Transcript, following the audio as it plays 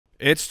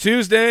It's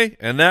Tuesday,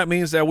 and that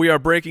means that we are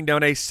breaking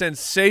down a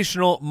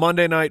sensational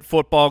Monday Night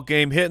Football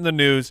game hitting the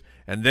news,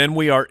 and then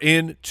we are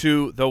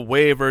into the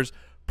waivers.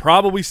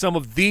 Probably some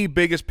of the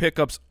biggest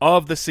pickups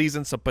of the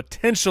season. Some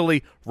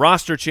potentially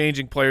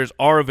roster-changing players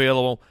are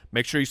available.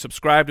 Make sure you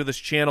subscribe to this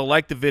channel,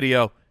 like the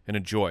video, and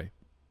enjoy.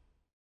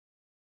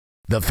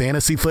 The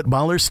Fantasy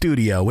Footballer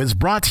Studio is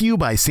brought to you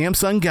by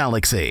Samsung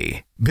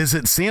Galaxy.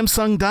 Visit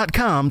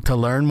Samsung.com to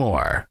learn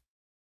more.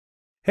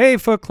 Hey,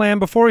 Foot Clan.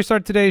 Before we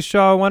start today's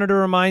show, I wanted to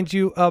remind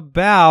you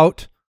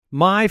about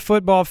My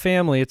Football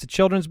Family. It's a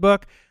children's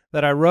book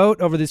that I wrote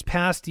over this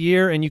past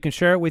year, and you can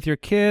share it with your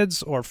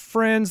kids or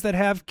friends that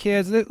have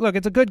kids. Look,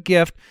 it's a good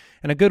gift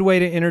and a good way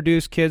to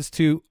introduce kids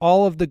to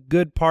all of the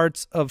good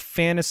parts of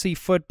fantasy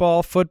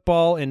football,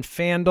 football and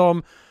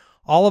fandom,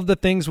 all of the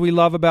things we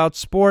love about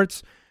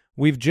sports.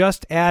 We've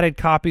just added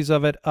copies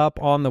of it up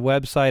on the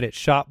website at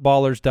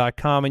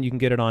shopballers.com, and you can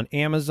get it on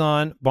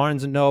Amazon,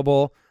 Barnes &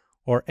 Noble,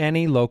 or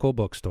any local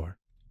bookstore.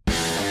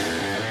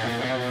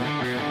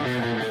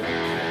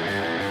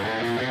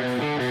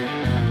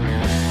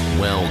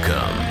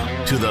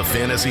 Welcome to the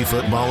Fantasy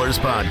Footballers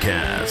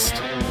Podcast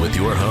with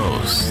your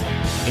hosts,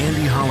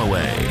 Andy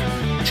Holloway,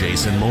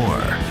 Jason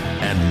Moore,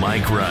 and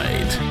Mike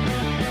Wright.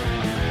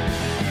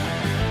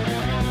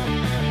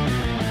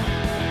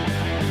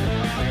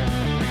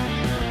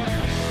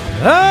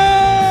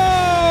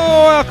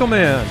 Oh, welcome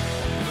in.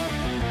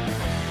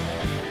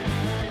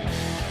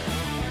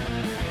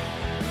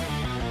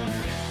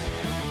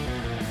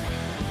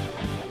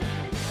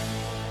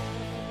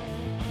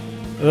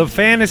 The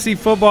Fantasy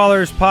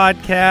Footballers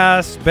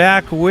Podcast,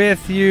 back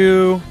with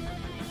you.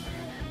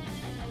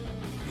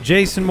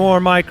 Jason Moore,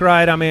 Mike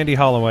Wright, I'm Andy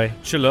Holloway.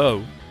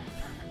 Hello.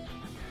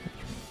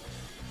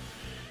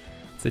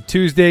 It's a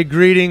Tuesday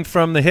greeting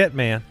from the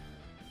Hitman.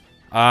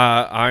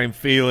 I'm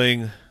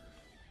feeling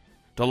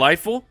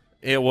delightful.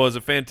 It was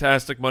a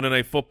fantastic Monday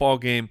Night Football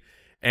game,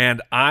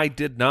 and I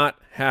did not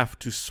have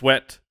to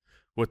sweat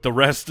with the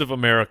rest of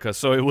America.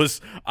 So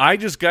I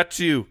just got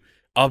to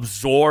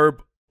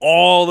absorb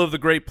all of the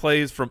great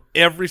plays from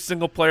every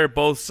single player,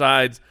 both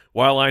sides,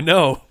 while I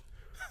know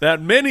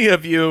that many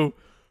of you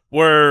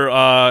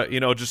were,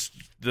 just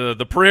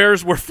the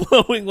prayers were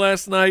flowing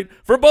last night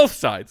for both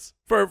sides,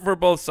 for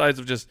both sides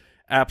of just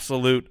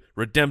absolute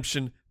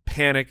redemption,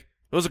 panic.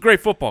 It was a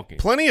great football game.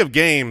 Plenty of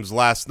games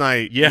last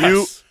night.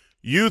 Yes.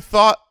 You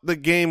thought the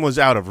game was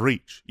out of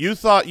reach. You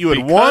thought you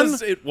had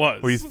Because won. it was.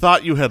 Or you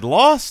thought you had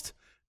lost.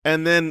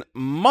 And then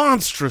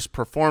monstrous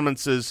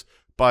performances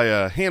by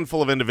a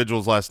handful of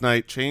individuals last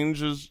night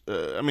changes.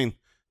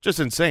 Just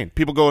insane.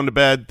 People go into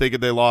bed thinking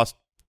they lost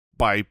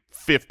by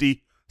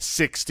 50,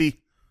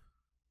 60.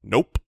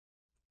 Nope.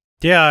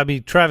 Yeah, I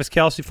mean, Travis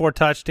Kelce, 4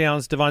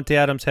 touchdowns. Devontae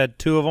Adams had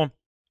 2 of them.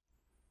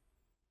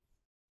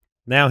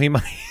 Now he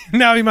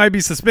might be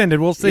suspended.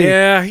 We'll see.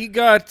 Yeah, he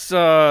got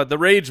the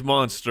rage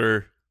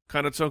monster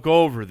kind of took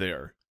over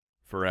there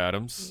for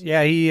Adams.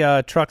 Yeah, he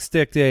truck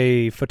sticked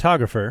a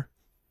photographer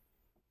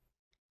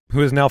who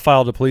has now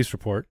filed a police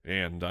report.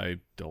 And I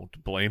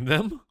don't blame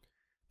them.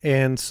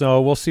 And so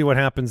we'll see what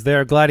happens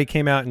there. Glad he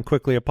came out and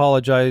quickly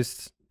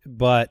apologized,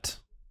 but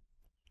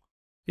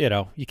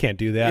you can't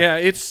do that. Yeah,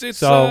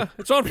 it's on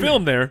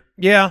film there.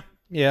 Yeah.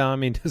 I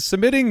mean,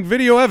 submitting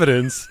video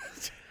evidence.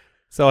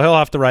 So he'll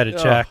have to write a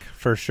check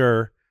for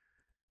sure.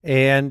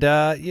 And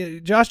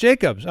Josh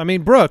Jacobs. I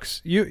mean,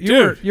 Brooks, you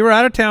were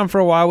out of town for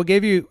a while. We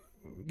gave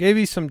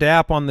you some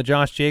dap on the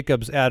Josh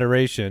Jacobs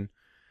adoration.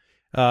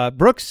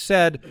 Brooks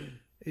said,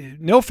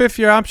 no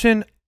 5th-year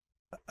option.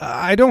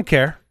 I don't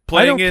care.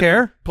 I don't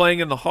care. Playing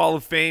in the Hall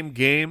of Fame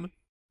game.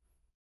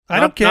 I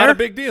don't care. Not a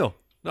big deal.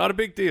 Not a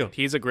big deal.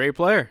 He's a great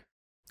player.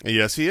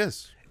 Yes, he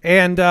is.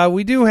 And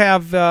we do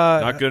have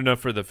not good enough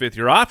for the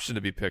 5th-year option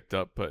to be picked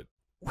up, but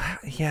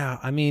yeah,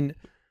 I mean,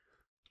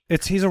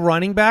 he's a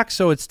running back,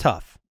 so it's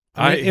tough.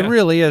 It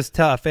really is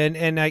tough, and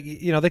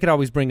they could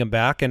always bring him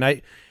back. And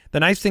the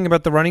nice thing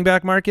about the running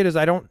back market is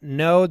I don't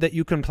know that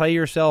you can play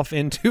yourself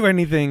into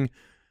anything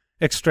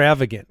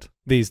extravagant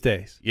these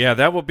days. Yeah,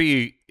 that will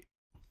be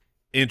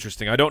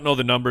interesting. I don't know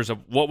the numbers of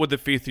what would the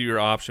 5th-year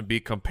option be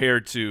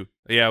compared to.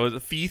 Yeah, it was a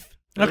 5th.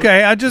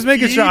 Okay, I'm just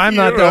making sure I'm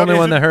not the only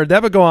one that heard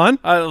that, but go on.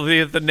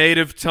 The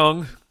native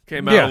tongue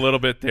came out a little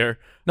bit there.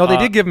 No, they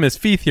did give him his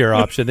 5th-year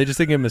option. They just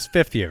didn't give him his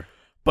 5th year.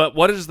 But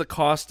what is the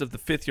cost of the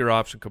 5th-year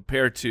option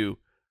compared to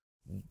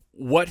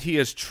what he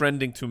is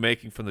trending to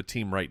making from the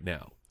team right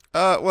now?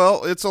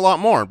 Well, it's a lot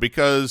more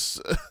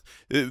because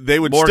they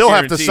would More still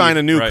have to guaranteed, sign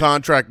a new right.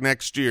 contract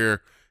next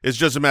year. It's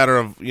just a matter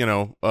of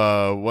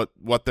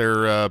what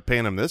they're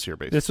paying him this year,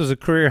 basically. This was a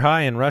career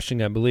high in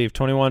rushing, I believe.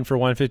 21 for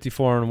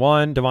 154 and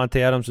 1. Devontae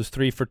Adams was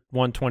 3 for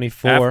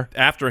 124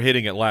 after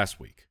hitting it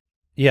last week.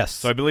 Yes.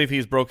 So I believe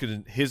he's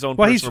broken his own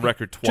personal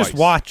record twice. Just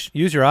watch.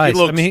 Use your eyes.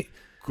 He looks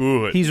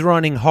good. He's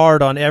running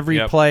hard on every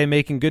play,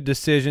 making good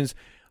decisions.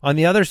 On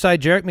the other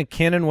side, Jerick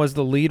McKinnon was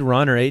the lead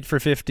runner, 8 for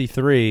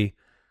 53.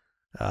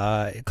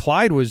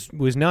 Clyde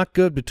was not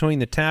good between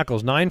the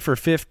tackles, 9 for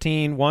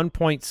 15,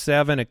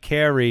 1.7 a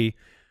carry,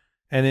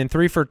 and then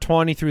 3 for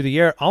 20 through the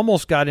air.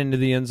 Almost got into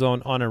the end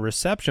zone on a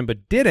reception,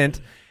 but didn't.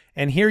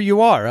 And here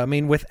you are. I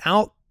mean,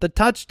 without the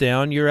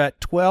touchdown, you're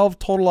at 12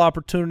 total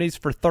opportunities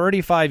for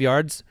 35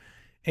 yards,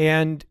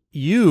 and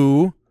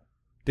you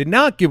did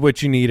not get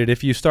what you needed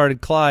if you started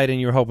Clyde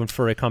and you were hoping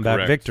for a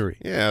comeback victory.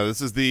 Yeah,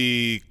 this is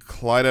the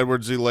Clyde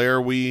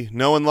Edwards-Helaire we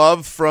know and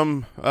love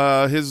from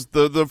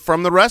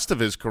from the rest of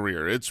his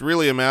career. It's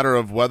really a matter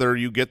of whether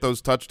you get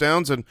those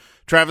touchdowns. And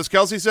Travis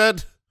Kelce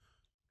said,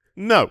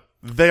 "No,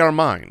 they are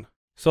mine."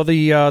 So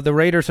the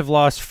Raiders have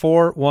lost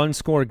 4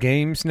 one-score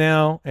games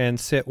now and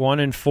sit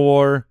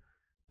 1-4.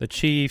 The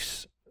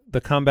Chiefs,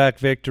 the comeback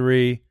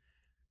victory.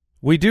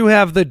 We do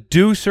have the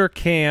Ducer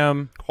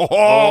cam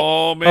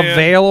man.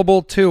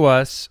 available to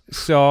us,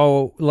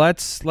 so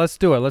let's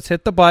do it. Let's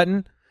hit the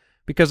button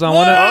because I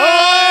want to.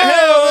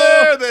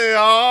 Oh, there they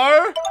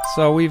are.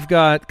 So we've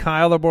got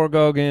Kyle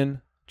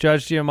Borgogan,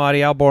 Judge Giamatti,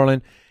 Al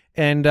Borland,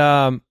 and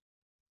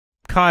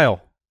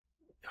Kyle.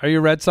 Are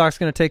your Red Sox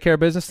going to take care of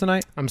business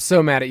tonight? I'm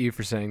so mad at you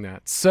for saying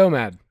that. So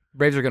mad.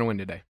 Braves are going to win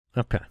today.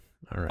 Okay.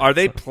 All right. Are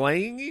they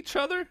playing each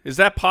other? Is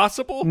that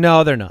possible?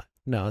 No, they're not.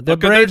 No, the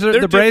Okay, Braves they're are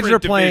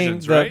different playing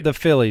divisions, right? the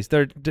Phillies.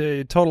 They're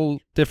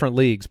total different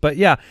leagues. But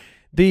yeah,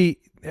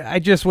 I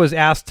just was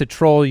asked to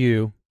troll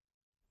you.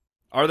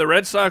 Are the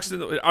Red Sox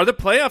are the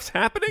playoffs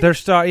happening? They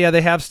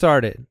have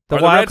started. The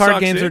Are wild Red card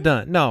Sox games in? are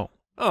done. No.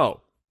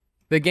 Oh.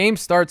 The game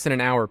starts in an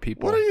hour,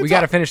 people. What are you We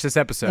got to finish this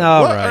episode.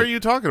 No. What right. are you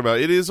talking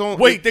about? It is only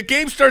Wait, the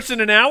game starts in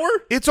an hour?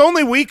 It's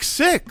only week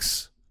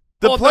 6.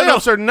 The Oh, no,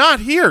 playoffs no. are not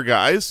here,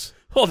 guys.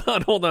 Hold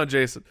on,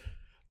 Jason.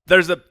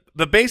 There's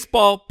the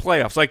baseball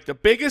playoffs, like the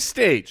biggest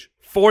stage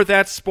for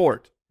that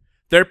sport.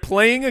 They're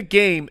playing a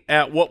game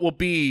at what will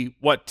be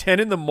 10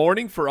 in the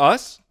morning for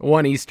us?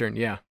 1 Eastern,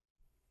 yeah.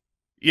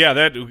 Yeah,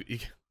 that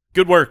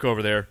good work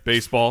over there,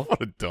 baseball.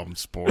 What a dumb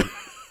sport.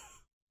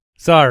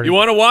 Sorry. You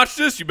want to watch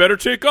this? You better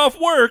take off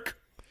work.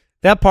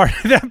 That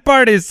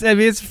part is, I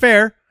mean, it's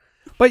fair.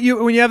 But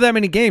when you have that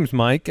many games,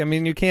 Mike, I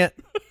mean, you can't.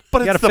 But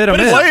You gotta it's the fit 'em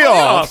in.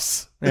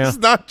 playoffs. Yeah. It's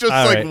not just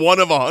All like right. one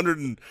of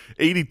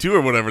 182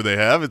 or whatever they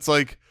have. It's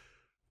like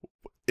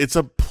it's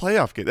a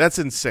playoff game. That's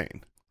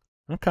insane.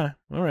 Okay.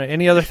 All right.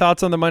 Any other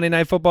thoughts on the Monday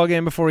Night Football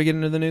game before we get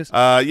into the news?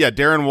 Yeah,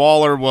 Darren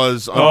Waller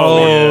was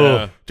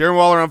Darren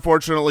Waller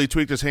unfortunately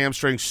tweaked his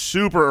hamstring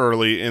super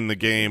early in the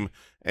game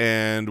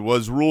and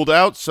was ruled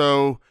out.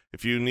 So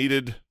if you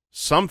needed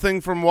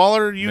something from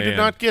Waller, you did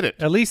not get it.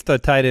 At least the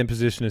tight end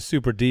position is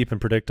super deep and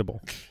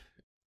predictable.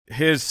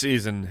 His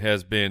season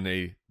has been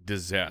a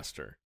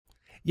disaster.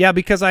 Yeah,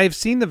 because I've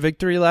seen the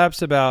victory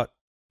laps about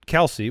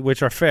Kelce,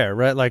 which are fair,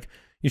 right? Like,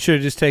 you should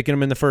have just taken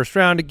him in the first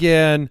round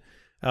again.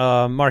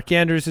 Mark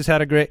Andrews has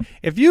had a great.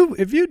 If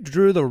you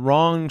drew the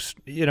wrong,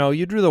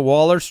 you drew the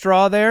Waller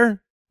straw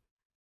there,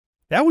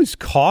 that was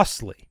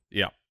costly.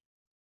 Yeah.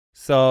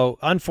 So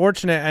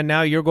unfortunate, and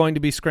now you're going to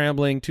be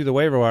scrambling to the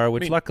waiver wire,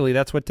 which luckily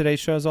that's what today's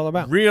show is all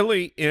about.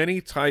 Really,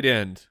 any tight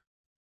end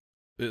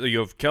you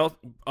have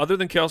other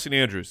than Kelce and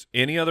Andrews,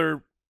 any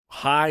other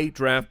high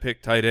draft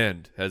pick tight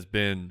end has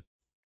been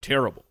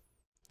terrible.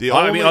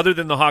 Other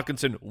than the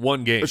Hawkinson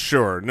one game.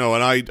 Sure, no,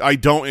 and I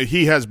don't.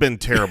 He has been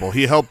terrible.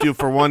 He helped you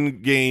for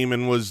one game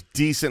and was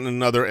decent in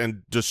another,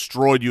 and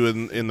destroyed you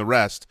in the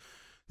rest.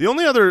 The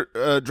only other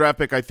draft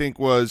pick I think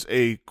was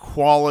a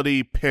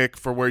quality pick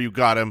for where you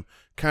got him,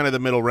 kind of the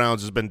middle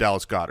rounds, has been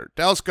Dallas Goedert.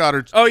 Dallas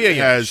Goedert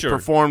has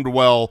performed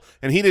well,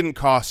 and he didn't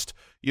cost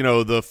the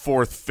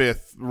 4th,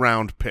 5th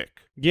round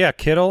pick. Yeah,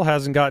 Kittle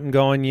hasn't gotten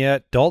going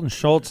yet. Dalton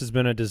Schultz has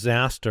been a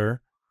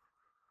disaster.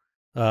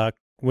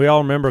 We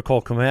all remember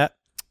Cole Kmet.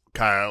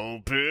 Kyle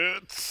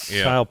Pitts.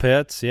 Yeah. Kyle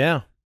Pitts,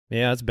 yeah.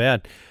 Yeah, that's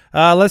bad.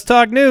 Let's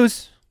talk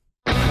news.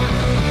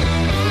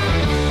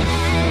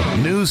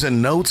 News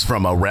and notes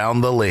from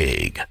around the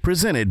league.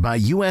 Presented by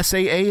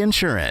USAA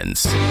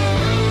Insurance.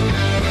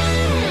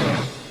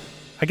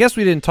 I guess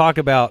we didn't talk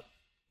about,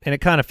 and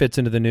it kind of fits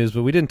into the news,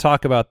 but we didn't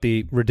talk about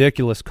the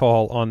ridiculous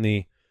call on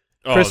the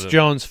Chris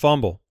Jones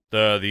fumble.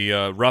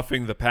 The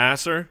roughing the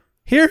passer.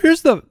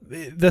 Here's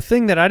the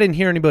thing that I didn't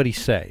hear anybody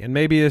say, and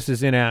maybe this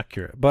is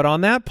inaccurate, but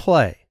on that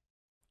play,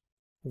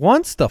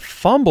 once the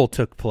fumble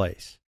took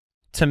place,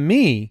 to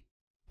me,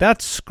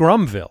 that's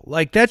Scrumville.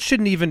 Like, there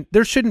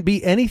shouldn't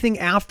be anything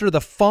after the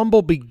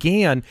fumble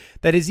began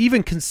that is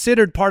even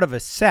considered part of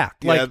a sack.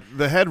 Yeah,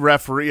 the head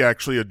referee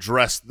actually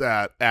addressed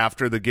that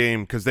after the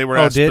game because they were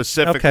asked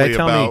specifically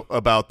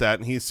about that,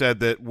 and he said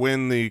that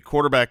when the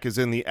quarterback is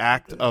in the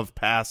act of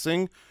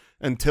passing,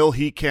 until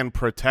he can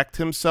protect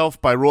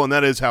himself by rule, and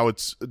that is how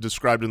it's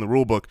described in the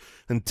rule book,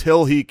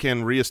 until he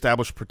can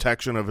reestablish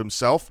protection of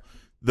himself,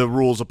 the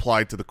rules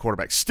apply to the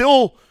quarterback.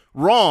 Still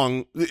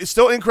wrong,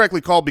 still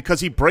incorrectly called because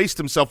he braced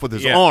himself with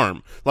his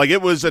arm. Like,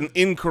 it was an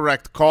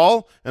incorrect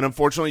call, and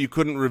unfortunately you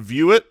couldn't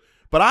review it.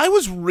 But I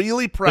was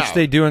really proud. Which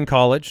they do in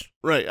college.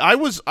 Right. I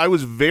was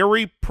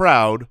very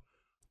proud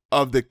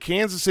of the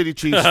Kansas City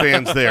Chiefs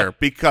fans there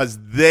because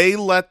they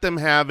let them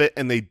have it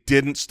and they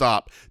didn't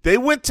stop. They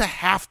went to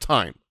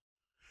halftime,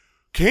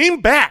 came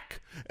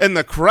back, and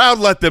the crowd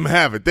let them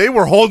have it. They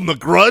were holding the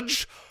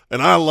grudge,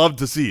 and I love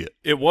to see it.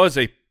 It was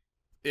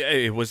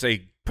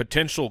a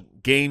potential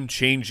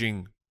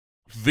game-changing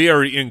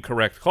very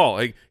incorrect call.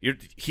 Like,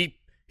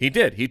 he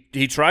did.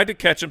 He tried to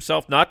catch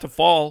himself not to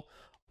fall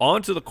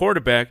onto the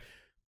quarterback,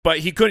 but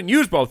he couldn't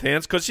use both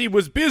hands because he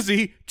was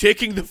busy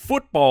taking the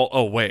football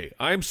away.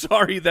 I'm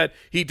sorry that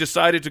he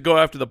decided to go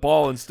after the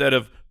ball instead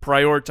of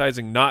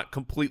prioritizing not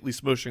completely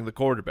smooshing the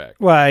quarterback.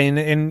 Well,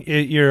 and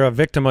you're a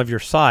victim of your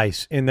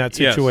size in that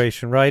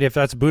situation, right? If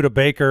that's Budda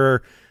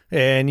Baker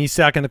and he's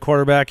sacking the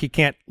quarterback, he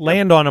can't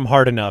land on him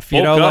hard enough.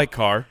 You know, like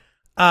car.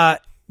 The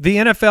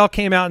NFL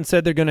came out and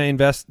said they're going to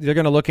invest. They're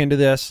going to look into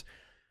this.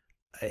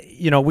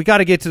 You know, we got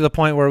to get to the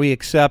point where we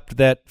accept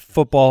that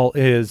football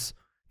is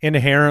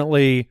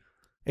inherently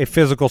a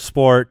physical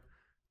sport.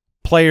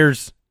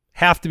 Players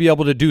have to be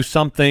able to do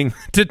something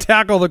to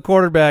tackle the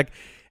quarterback,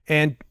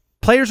 and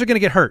players are going to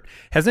get hurt.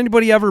 Has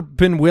anybody ever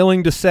been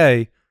willing to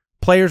say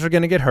players are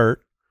going to get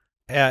hurt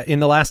in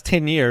the last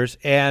 10 years,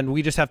 and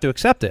we just have to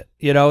accept it?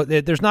 You know,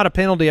 there's not a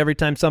penalty every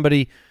time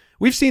somebody –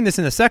 we've seen this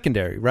in the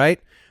secondary, right,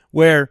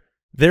 where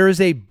there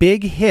is a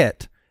big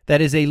hit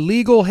that is a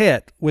legal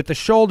hit with the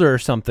shoulder or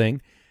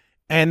something,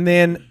 and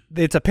then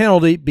it's a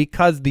penalty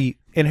because the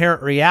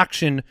inherent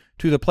reaction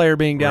to the player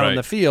being down on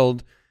the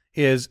field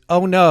is,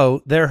 oh,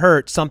 no, they're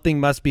hurt. Something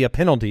must be a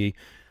penalty.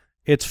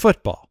 It's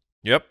football.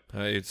 Yep,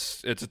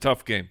 it's a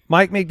tough game.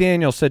 Mike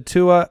McDaniel said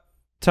Tua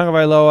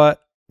Tagovailoa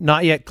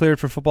not yet cleared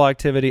for football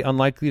activity,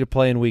 unlikely to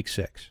play in Week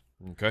 6.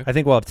 Okay. I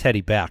think we'll have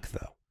Teddy back,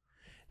 though.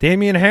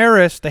 Damian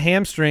Harris, the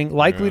hamstring,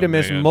 likely to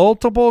miss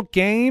multiple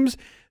games.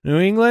 New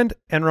England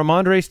and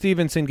Ramondre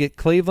Stevenson get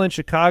Cleveland,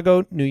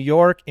 Chicago, New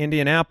York,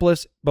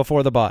 Indianapolis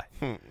before the bye.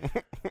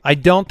 I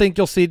don't think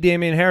you'll see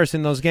Damian Harris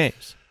in those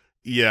games.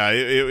 Yeah,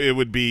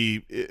 it'll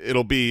be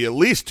at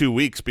least 2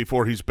 weeks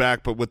before he's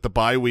back, but with the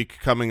bye week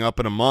coming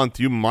up in a month,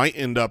 you might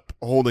end up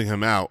holding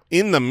him out.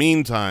 In the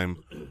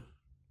meantime,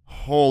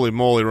 holy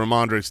moly,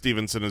 Ramondre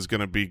Stevenson is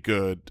going to be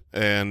good.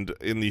 And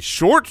in the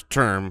short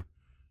term,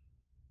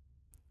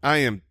 I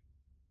am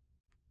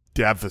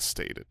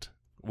devastated.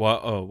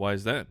 Why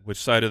is that? Which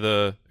side of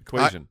the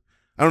equation?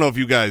 I don't know if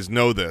you guys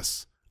know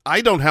this.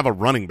 I don't have a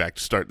running back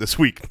to start this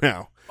week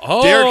now.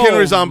 Oh, Derrick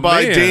Henry's on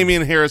bye. man.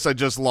 Damian Harris I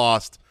just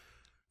lost.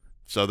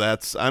 So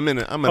I'm in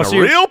a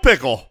real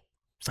pickle.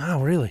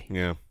 Oh, really?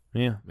 Yeah.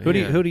 Yeah.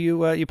 Man. Who do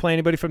you play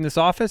anybody from this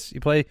office? You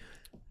play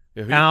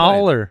Yeah, who you Al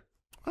playing? or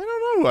I don't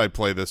know who I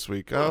play this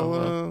week.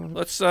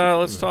 Let's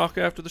talk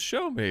after the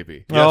show,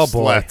 maybe. Yes, oh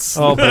boy. let's.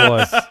 Oh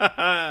boy.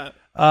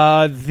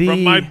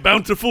 From my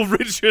bountiful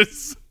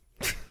riches.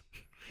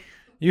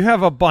 You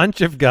have a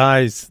bunch of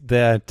guys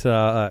that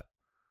are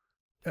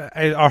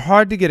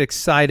hard to get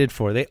excited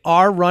for. They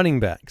are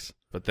running backs,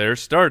 But they're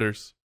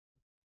starters.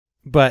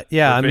 but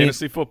yeah, for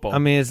fantasy football. I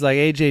mean, it's like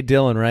AJ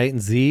Dillon, right,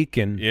 and Zeke,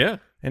 and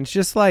it's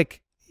just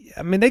like,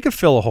 I mean, they could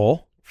fill a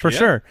hole for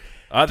sure.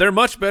 They're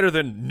much better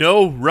than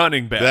no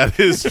running back. That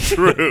is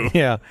true.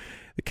 Yeah,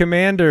 the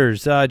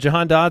Commanders,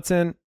 Jahan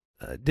Dotson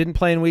didn't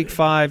play in Week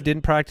 5,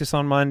 didn't practice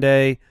on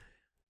Monday.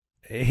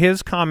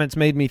 His comments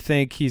made me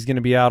think he's going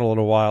to be out a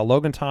little while.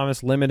 Logan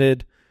Thomas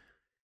limited,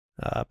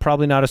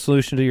 probably not a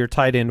solution to your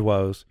tight end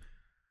woes.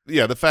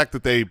 Yeah, the fact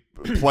that they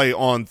play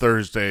on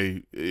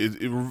Thursday is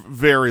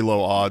very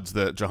low odds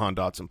that Jahan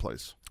Dotson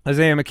plays.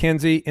 Isaiah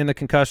McKenzie in the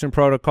concussion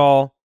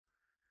protocol,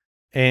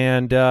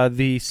 and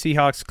the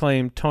Seahawks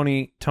claimed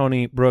Tony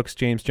Brooks,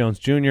 James Jones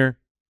Jr.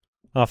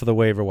 off of the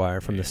waiver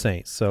wire from the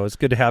Saints. So it's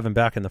good to have him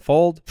back in the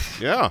fold.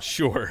 Yeah,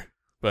 Sure.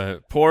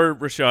 But poor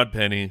Rashad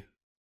Penny.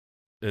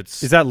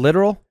 Is that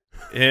literal?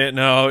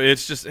 No,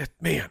 it's just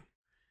man.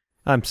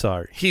 I'm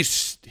sorry.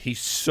 He's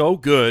so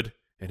good,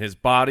 and his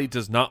body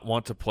does not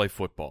want to play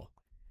football.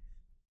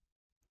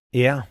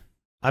 Yeah.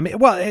 I mean,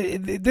 well,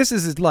 this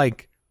is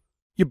like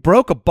you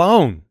broke a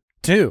bone,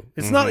 too.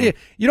 It's not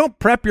you don't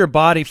prep your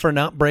body for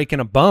not breaking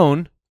a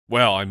bone.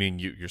 Well, I mean,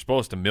 you're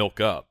supposed to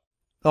milk up.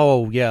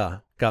 Oh,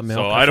 yeah. Got milk.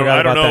 So I don't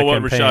know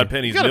what Rashad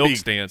Penny's milk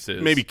stance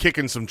is. Maybe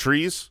kicking some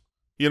trees.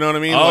 You know what I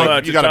mean? Oh,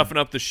 like, to toughen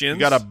up the shins? You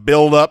got to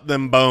build up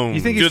them bones.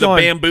 You think do he's the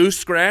going bamboo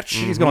scratch?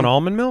 He's going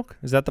almond milk?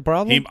 Is that the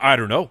problem? I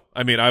don't know.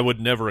 I mean, I would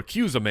never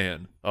accuse a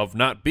man of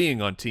not being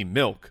on Team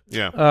Milk.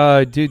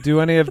 Yeah. Do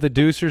any of the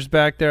Ducers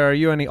back there, are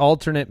you any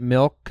alternate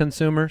milk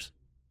consumers?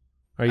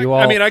 Are you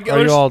all? I mean,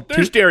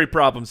 there's dairy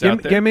problems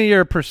out there. Give me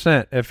your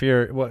percent. If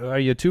you're, are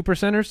you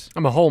 2%ers?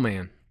 I'm a whole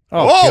man.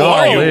 Oh,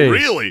 are you golly.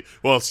 really?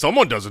 Well,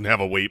 someone doesn't have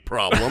a weight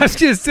problem. I was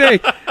just saying,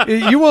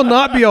 you will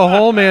not be a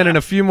whole man in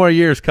a few more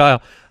years,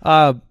 Kyle.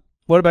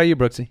 What about you,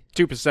 Brooksy?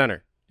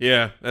 2%er.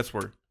 Yeah, that's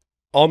where.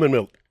 Almond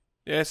milk.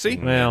 Yeah, see?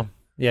 Well,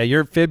 yeah,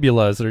 your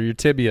fibulas or your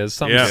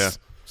tibias. Yeah.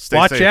 Stay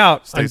Watch safe.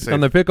 out Stay safe.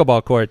 on the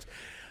pickleball courts.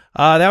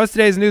 That was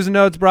today's news and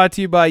notes brought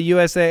to you by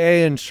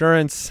USAA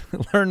Insurance.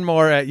 Learn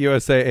more at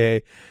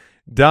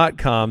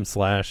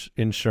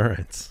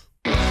USAA.com/insurance.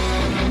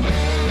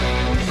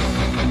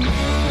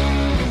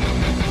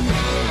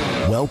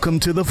 Welcome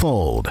to The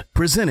Fold,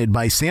 presented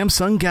by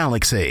Samsung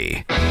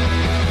Galaxy.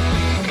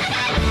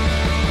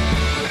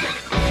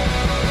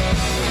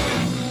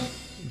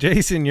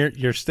 Jason,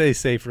 your stay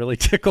safe really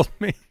tickled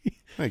me.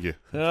 Thank you.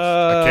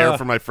 I care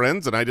for my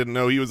friends, and I didn't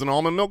know he was an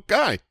almond milk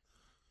guy.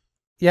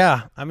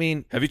 Yeah, I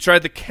mean, Have you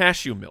tried the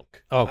cashew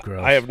milk? oh,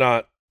 gross. I have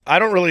not. I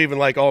don't really even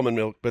like almond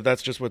milk, but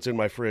that's just what's in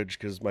my fridge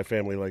because my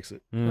family likes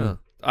it. Mm.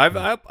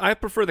 I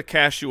prefer the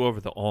cashew over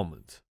the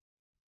almond.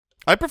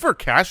 I prefer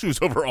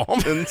cashews over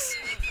almonds.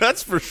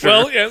 That's for sure.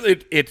 Well, yeah,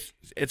 it's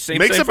same.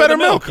 Makes same a for better the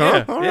milk,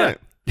 huh? Yeah, All yeah. right.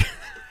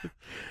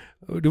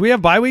 Do we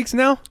have bye weeks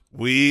now?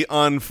 We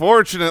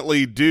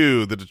unfortunately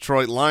do. The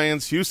Detroit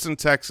Lions, Houston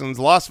Texans,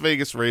 Las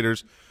Vegas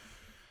Raiders,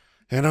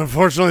 and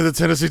unfortunately the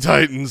Tennessee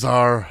Titans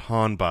are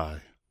on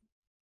bye.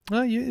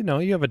 Well, you know,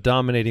 you have a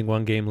dominating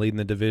one-game lead in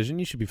the division.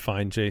 You should be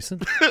fine,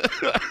 Jason.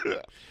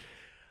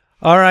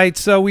 All right,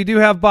 so we do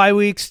have bye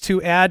weeks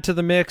to add to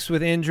the mix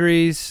with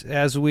injuries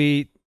as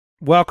we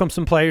welcome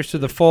some players to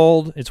the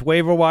fold. It's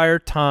waiver wire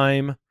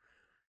time,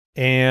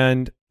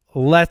 and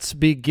let's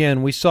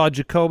begin. We saw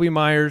Jacoby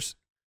Myers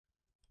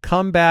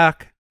come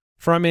back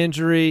from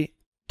injury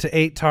to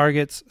 8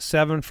 targets,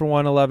 7 for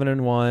 111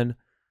 and 1.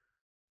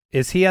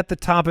 Is he at the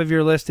top of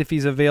your list if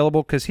he's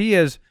available? Because he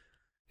is,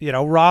 you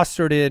know,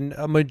 rostered in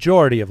a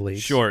majority of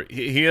leagues. Sure,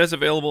 he is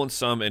available in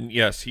some, and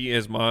yes,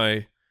 he's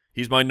my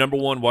number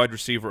one wide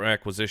receiver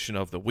acquisition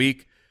of the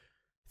week.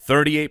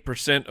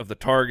 38% of the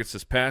targets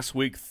this past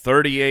week,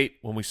 38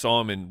 when we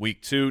saw him in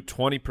week 2,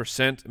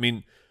 20%. I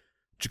mean,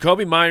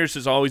 Jacoby Myers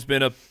has always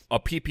been a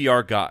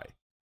PPR guy,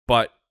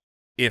 but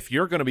if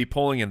you're going to be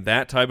pulling in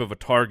that type of a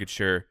target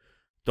share,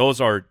 those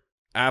are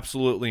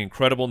absolutely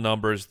incredible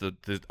numbers.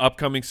 The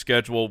upcoming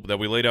schedule that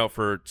we laid out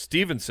for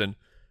Stevenson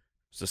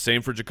is the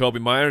same for Jacoby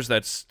Myers.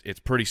 It's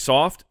pretty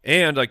soft.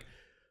 And like,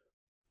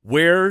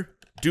 where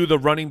do the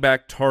running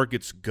back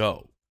targets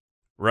go?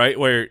 Right?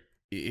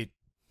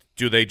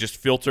 Do they just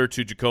filter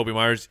to Jacoby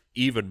Myers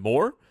even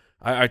more?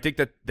 I think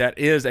that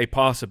is a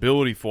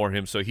possibility for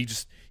him. So he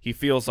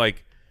feels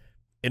like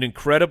an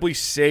incredibly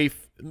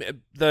safe.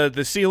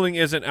 The ceiling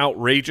isn't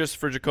outrageous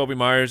for Jacoby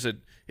Myers. It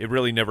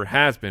really never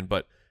has been.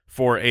 But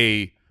for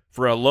a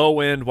low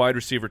end wide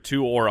receiver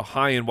 2 or a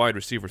high end wide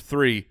receiver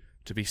 3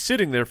 to be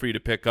sitting there for you to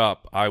pick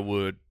up, I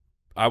would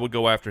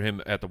go after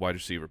him at the wide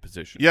receiver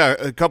position. Yeah,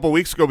 a couple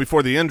weeks ago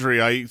before the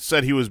injury, I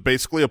said he was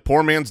basically a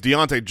poor man's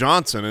Deontay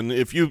Johnson, and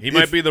he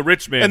might be the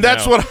rich man. And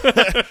that's now.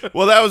 what.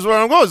 Well, that was where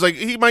I'm going. It's like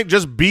he might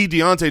just be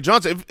Deontay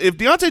Johnson. If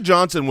Deontay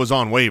Johnson was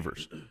on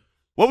waivers,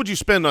 what would you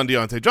spend on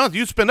Deontay Johnson?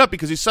 You'd spend up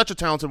because he's such a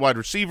talented wide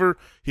receiver.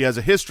 He has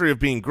a history of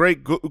being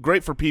great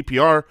for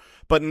PPR.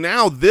 But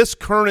now this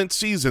current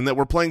season that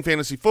we're playing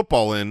fantasy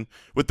football in,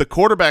 with the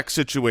quarterback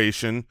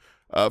situation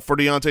for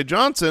Deontay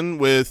Johnson,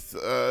 with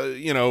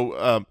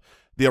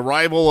the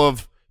arrival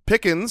of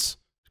Pickens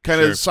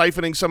kind of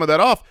siphoning some of that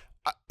off,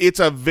 it's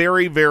a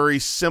very, very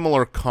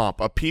similar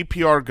comp, a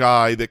PPR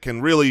guy that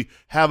can really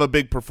have a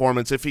big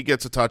performance if he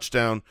gets a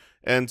touchdown.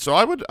 And so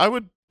I would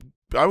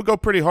go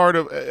pretty hard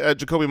at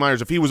Jacoby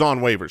Myers if he was on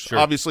waivers. Sure.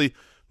 Obviously,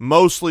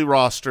 mostly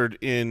rostered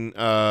in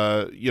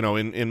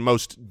in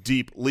most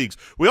deep leagues.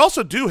 We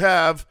also do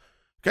have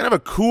kind of a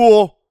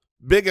cool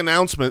big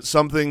announcement,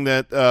 something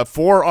that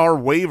for our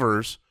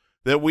waivers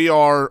that we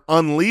are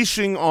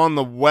unleashing on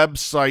the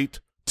website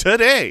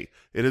today.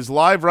 It is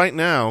live right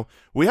now.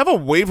 We have a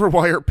waiver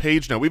wire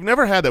page now. We've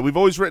never had that. We've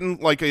always written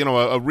like a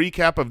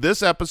recap of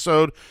this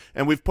episode,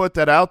 and we've put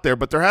that out there.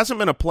 But there hasn't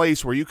been a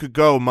place where you could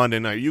go Monday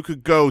night, you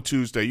could go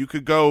Tuesday, you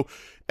could go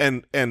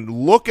and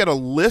look at a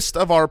list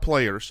of our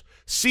players,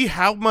 see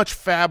how much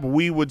fab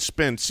we would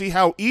spend, see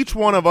how each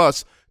one of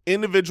us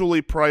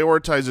individually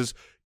prioritizes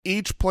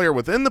each player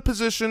within the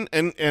position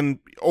and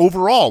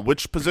overall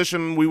which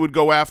position we would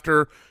go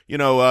after.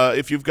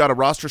 If you've got a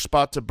roster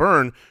spot to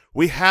burn.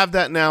 We have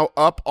that now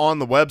up on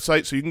the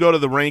website, so you can go to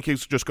the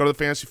rankings. Just go to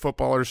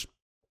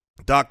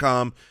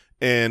thefantasyfootballers.com,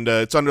 and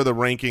it's under the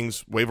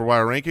rankings, waiver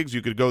wire rankings.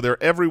 You could go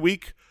there every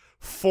week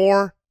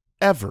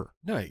forever.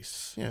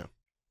 Nice. Yeah.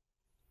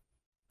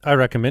 I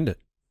recommend it.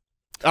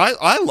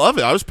 I love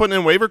it. I was putting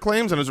in waiver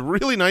claims, and it was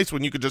really nice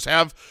when you could just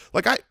have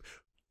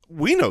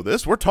we know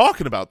this. We're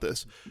talking about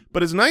this.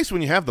 But it's nice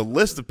when you have the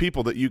list of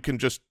people that you can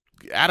just,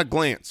 at a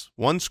glance,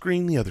 one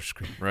screen, the other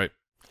screen. Right.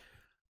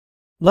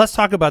 Let's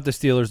talk about the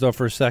Steelers, though,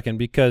 for a second,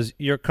 because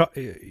your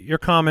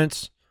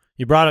comments,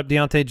 you brought up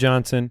Deontay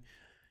Johnson.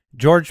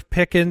 George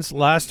Pickens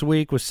last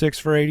week was 6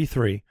 for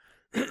 83.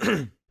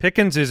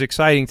 Pickens is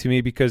exciting to me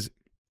because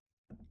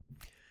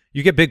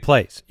you get big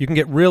plays. You can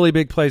get really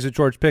big plays with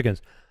George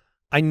Pickens.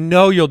 I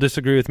know you'll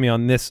disagree with me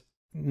on this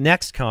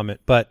next comment,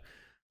 but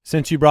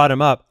since you brought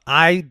him up,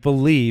 I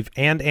believe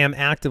and am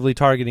actively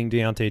targeting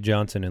Deontay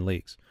Johnson in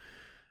leagues.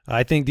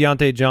 I think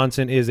Deontay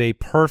Johnson is a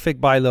perfect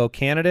buy low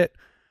candidate.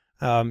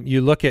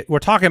 We're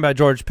talking about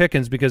George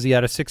Pickens because he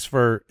had a 6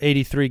 for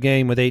 83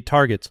 game with 8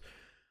 targets.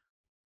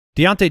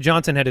 Deontay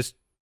Johnson had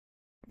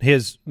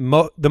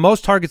the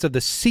most targets of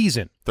the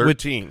season.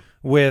 13.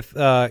 With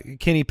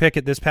Kenny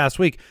Pickett this past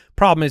week.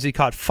 Problem is he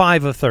caught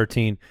 5 of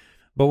 13.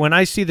 But when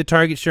I see the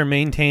target share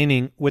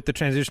maintaining with the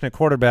transition at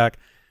quarterback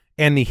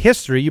and the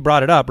history, you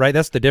brought it up, right?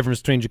 That's the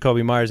difference between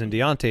Jacoby Myers and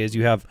Deontay is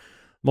you have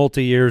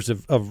multi-years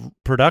of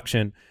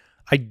production.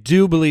 I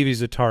do believe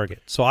he's a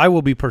target, so I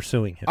will be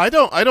pursuing him. I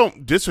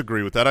don't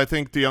disagree with that. I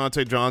think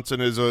Deontay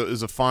Johnson is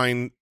a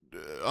fine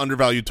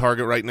undervalued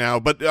target right now.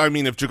 But, I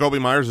mean, if Jacoby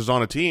Myers is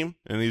on a team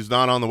and he's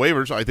not on the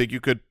waivers, I think you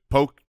could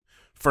poke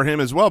for him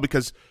as well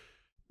because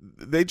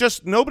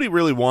nobody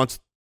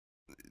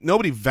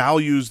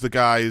values the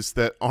guys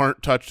that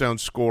aren't touchdown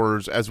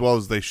scorers as well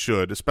as they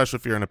should, especially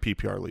if you're in a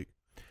PPR league.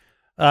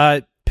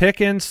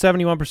 Pickens,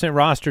 71%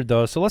 rostered,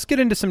 though. So let's get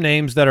into some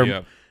names that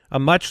are a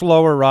much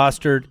lower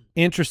rostered,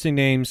 interesting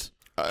names.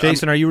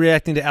 Jason, are you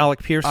reacting to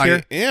Alec Pierce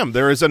here? I am.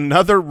 There is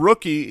another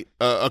rookie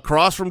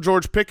across from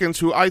George Pickens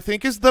who I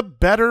think is the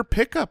better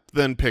pickup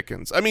than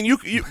Pickens. I mean, you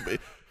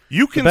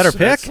can better pick?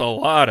 That's a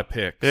lot of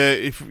picks.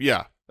 Pick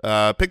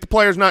the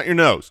players, not your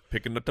nose.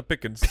 Picking up the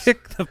Pickens.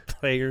 Pick the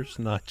players,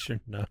 not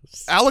your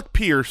nose. Alec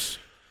Pierce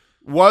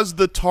was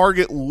the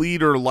target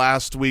leader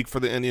last week for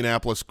the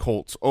Indianapolis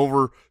Colts.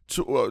 Over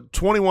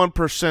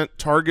 21%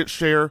 target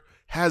share,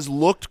 has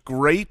looked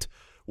great.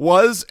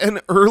 Was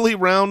an early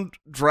round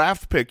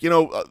draft pick.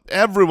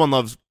 Everyone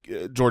loves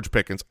George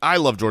Pickens. I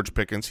love George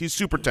Pickens. He's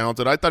super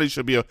talented. I thought he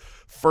should be a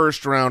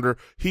first rounder.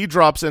 He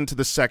drops into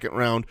the second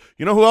round.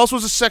 You know who else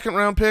was a second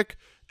round pick?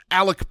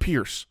 Alec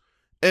Pierce.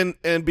 And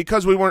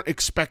because we weren't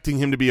expecting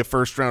him to be a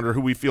first rounder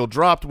who we feel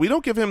dropped, we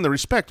don't give him the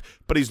respect,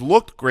 but he's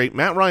looked great.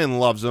 Matt Ryan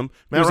loves him.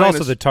 He was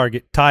also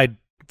tied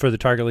for the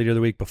target leader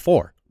the week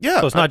before.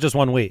 Yeah. So it's not just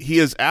 1 week. He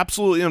is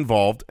absolutely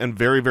involved and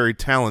very, very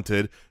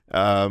talented.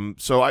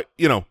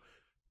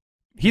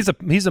 He's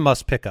a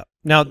must pickup.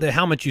 Now,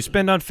 how much you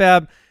spend on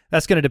Fab,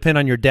 that's going to depend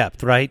on your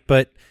depth, right?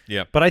 But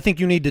I think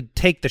you need to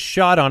take the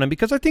shot on him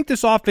because I think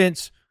this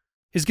offense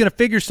is going to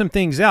figure some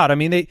things out. I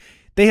mean,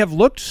 they have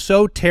looked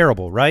so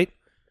terrible, right?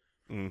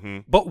 Mm-hmm.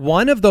 But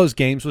one of those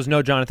games was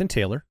no Jonathan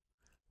Taylor.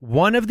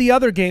 One of the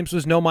other games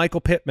was no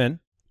Michael Pittman,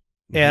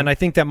 and I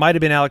think that might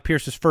have been Alec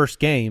Pierce's first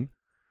game.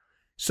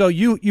 So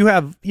you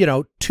have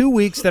 2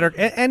 weeks that are,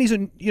 and he's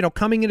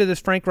coming into this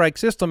Frank Reich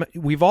system.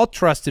 We've all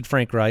trusted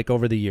Frank Reich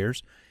over the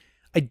years.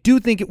 I do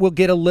think it will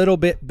get a little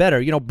bit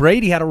better.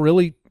 Brady had a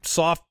really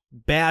soft,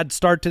 bad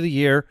start to the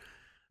year.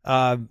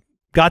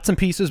 Got some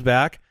pieces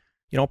back.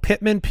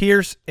 Pittman,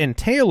 Pierce, and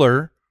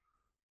Taylor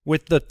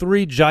with the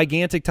 3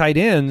 gigantic tight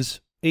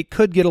ends, it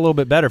could get a little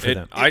bit better for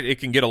them. It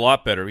can get a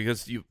lot better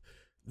because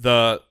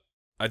the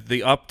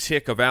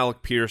uptick of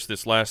Alec Pierce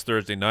this last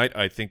Thursday night,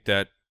 I think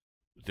that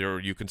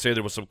you can say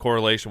there was some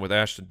correlation with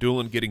Ashton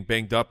Doolin getting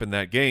banged up in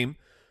that game.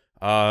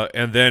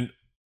 And then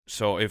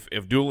so if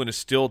Doolin is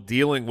still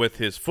dealing with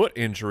his foot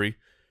injury,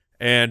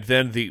 and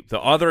then the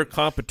other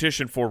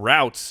competition for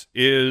routes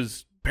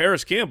is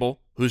Paris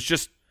Campbell, who's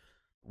just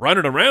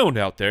running around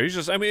out there.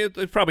 He's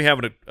probably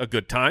having a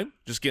good time,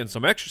 just getting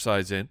some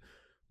exercise in.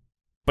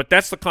 But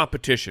that's the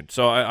competition.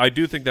 So I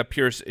do think that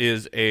Pierce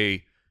is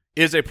a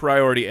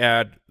priority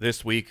add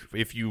this week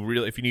if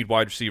you need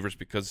wide receivers,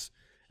 because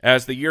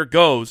as the year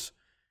goes,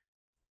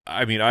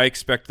 I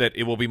expect that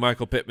it will be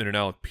Michael Pittman and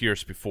Alec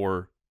Pierce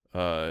before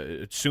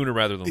sooner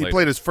rather than later. He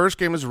played his first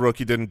game as a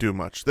rookie, didn't do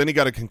much. Then he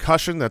got a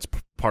concussion. That's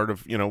part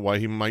of why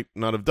he might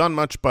not have done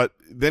much. But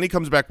then he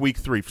comes back week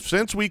 3.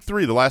 Since week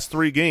 3, the last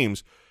 3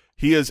 games,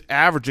 he is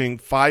averaging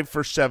 5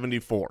 for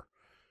 74.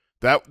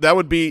 That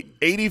would be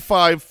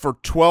 85 for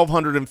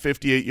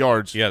 1,258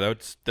 yards. Yeah,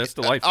 that's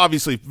delightful.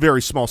 Obviously,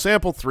 very small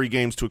sample, 3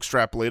 games to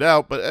extrapolate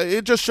out, but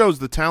it just shows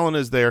the talent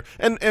is there.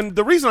 And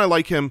the reason I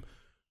like him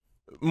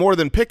more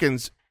than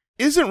Pickens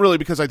isn't really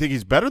because I think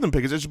he's better than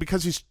Pickens. It's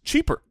because he's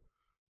cheaper.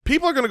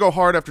 People are going to go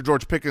hard after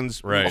George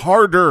Pickens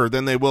harder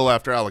than they will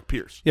after Alec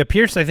Pierce. Yeah,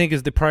 Pierce, I think,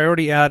 is the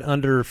priority add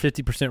under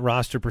 50%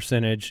 roster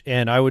percentage,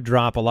 and I would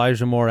drop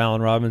Elijah Moore,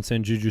 Allen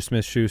Robinson, Juju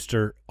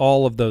Smith-Schuster,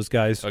 all of those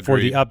guys for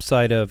the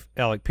upside of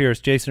Alec Pierce.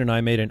 Jason and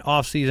I made an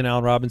off-season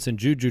Allen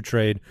Robinson-Juju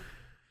trade.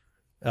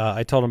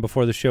 I told him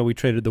before the show we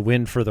traded the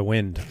wind for the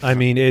wind.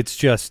 it's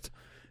just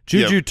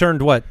Juju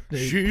turned what?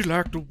 She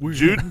like the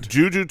wind.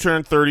 Juju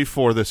turned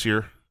 34 this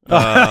year.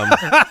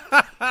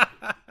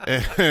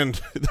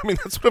 And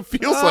that's what it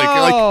feels like.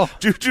 Like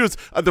Juju is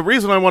the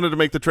reason I wanted to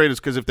make the trade is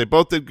because if they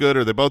both did good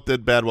or they both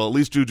did bad, well, at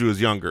least Juju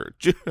is younger.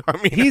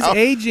 He's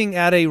aging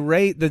at a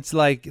rate that's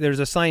like there's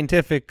a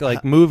scientific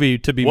movie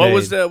to be made.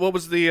 What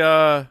was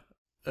the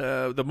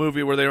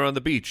movie where they were on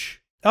the beach?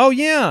 Oh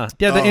yeah,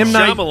 the M.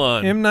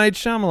 Night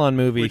Shyamalan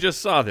movie. We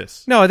just saw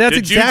this. No, that's Did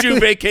exactly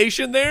Juju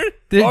vacation there.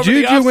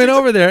 Juju went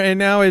over there, and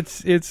now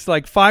it's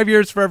like 5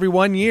 years for every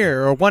 1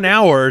 year or 1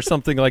 hour or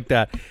something like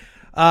that.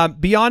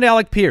 Beyond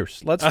Alec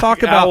Pierce, let's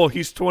talk about. Well,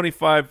 he's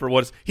 25 for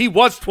what? He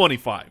was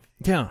 25.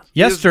 Yeah,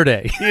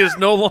 yesterday. He is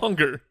no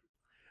longer.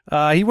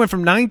 He went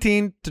from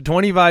 19 to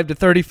 25 to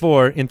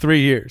 34 in 3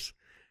 years.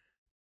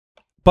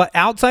 But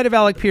outside of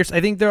Alec Pierce, I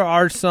think there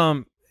are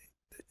some,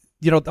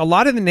 a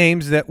lot of the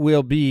names that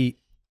will be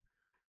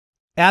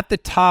at the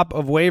top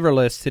of waiver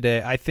lists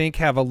today, I think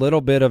have a little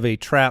bit of a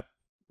trap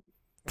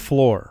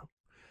floor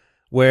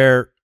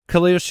where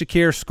Khalil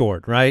Shakir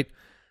scored, right?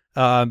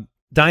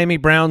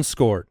 Diami Brown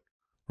scored.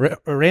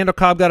 Randall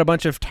Cobb got a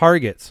bunch of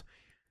targets.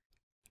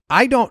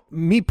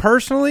 Me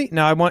personally,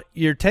 now I want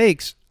your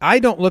takes, I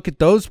don't look at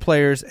those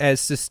players as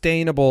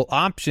sustainable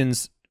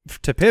options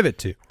to pivot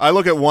to. I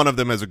look at one of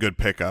them as a good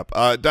pickup.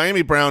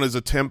 Diami Brown is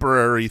a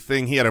temporary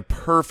thing. He had a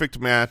perfect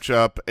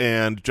matchup,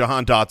 and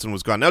Jahan Dotson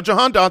was gone. Now,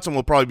 Jahan Dotson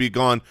will probably be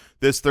gone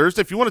this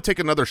Thursday. If you want to take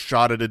another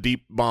shot at a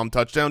deep bomb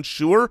touchdown,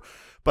 sure.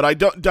 But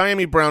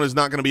Diami Brown is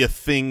not going to be a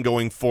thing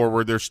going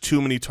forward. There's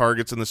too many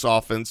targets in this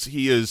offense.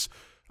 He is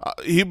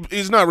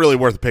he's not really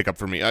worth a pickup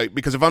for me.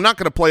 Because if I'm not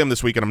going to play him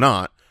this week, and I'm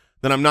not,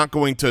 then I'm not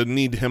going to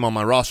need him on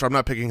my roster. I'm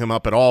not picking him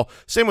up at all.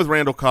 Same with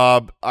Randall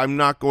Cobb. I'm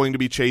not going to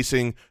be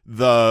chasing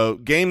the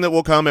game that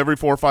will come every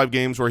 4 or 5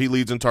 games where he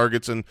leads in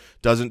targets and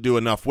doesn't do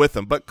enough with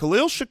them. But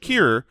Khalil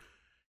Shakir,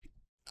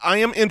 I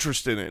am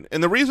interested in.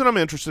 And the reason I'm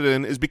interested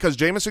in is because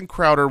Jamison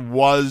Crowder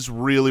was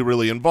really,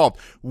 really involved.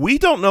 We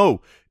don't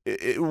know.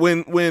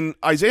 When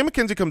Isaiah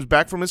McKenzie comes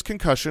back from his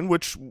concussion,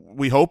 which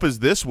we hope is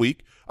this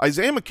week,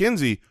 Isaiah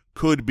McKenzie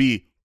could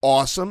be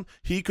awesome.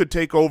 He could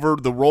take over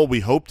the role we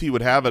hoped he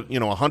would have at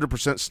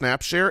 100%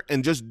 snap share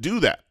and just do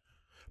that.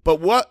 But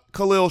what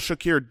Khalil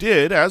Shakir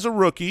did as a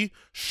rookie,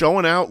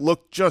 showing out,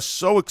 looked just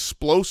so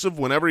explosive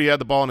whenever he had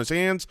the ball in his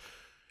hands.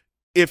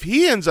 If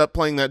he ends up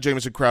playing that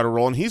Jamison Crowder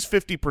role and he's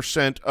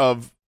 50%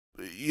 of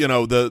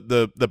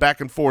the back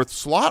and forth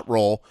slot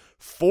role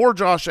for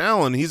Josh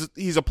Allen,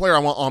 he's a player I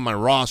want on my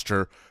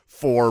roster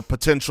for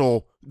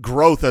potential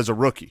growth as a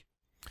rookie.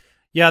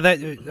 Yeah,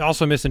 that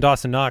also missing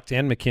Dawson Knox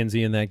and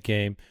McKenzie in that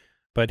game,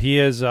 but he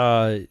is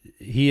an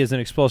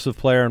explosive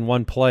player in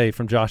one play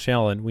from Josh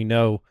Allen. We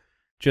know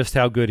just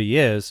how good he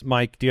is.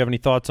 Mike, do you have any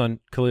thoughts on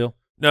Khalil?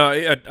 No,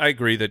 I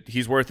agree that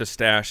he's worth a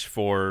stash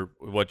for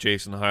what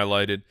Jason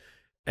highlighted,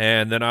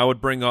 and then I would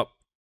bring up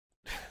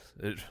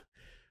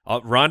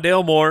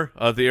Rondale Moore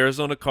of the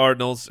Arizona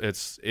Cardinals.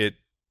 It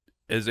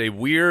is a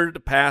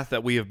weird path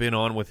that we have been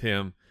on with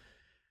him,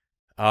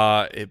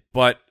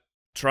 but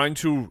trying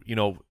to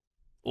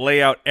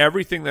lay out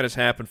everything that has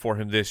happened for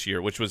him this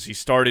year, which was he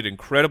started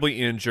incredibly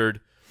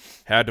injured,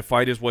 had to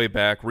fight his way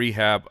back,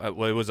 rehab. It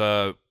was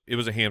a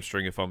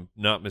hamstring, if I'm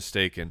not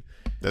mistaken.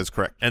 That's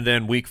correct. And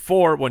then week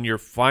 4, when you're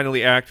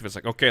finally active, it's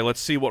like, okay, let's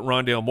see what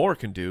Rondale Moore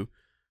can do.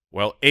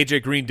 Well,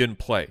 A.J. Green didn't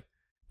play,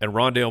 and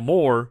Rondale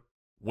Moore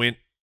went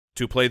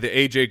to play the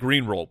A.J.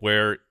 Green role,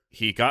 where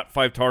he got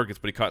 5 targets,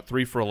 but he caught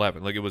 3 for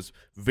 11. Like, it was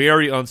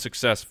very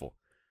unsuccessful.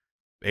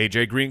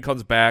 A.J. Green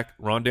comes back.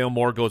 Rondale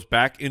Moore goes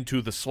back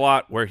into the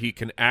slot where he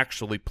can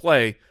actually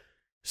play.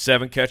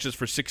 7 catches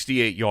for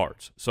 68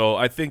 yards. So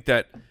I think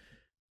that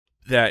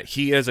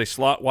he is a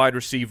slot wide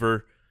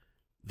receiver.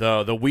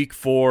 The week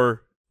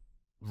 4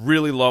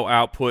 really low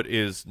output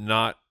is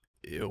not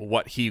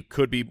what he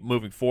could be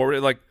moving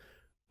forward. Like,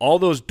 all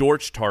those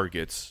Dortch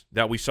targets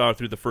that we saw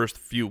through the first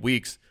few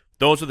weeks,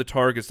 those are the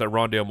targets that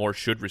Rondale Moore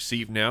should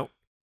receive now,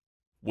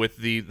 with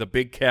the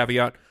big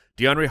caveat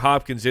DeAndre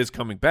Hopkins is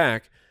coming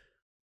back.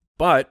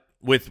 But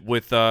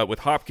with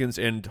Hopkins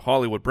and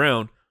Hollywood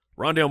Brown,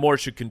 Rondale Moore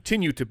should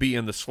continue to be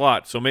in the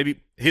slot. So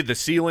maybe hit the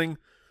ceiling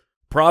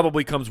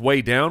probably comes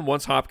way down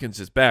once Hopkins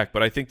is back.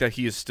 But I think that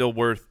he is still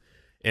worth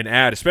an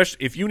add, especially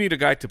if you need a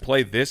guy to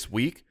play this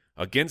week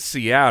against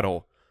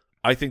Seattle.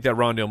 I think that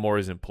Rondale Moore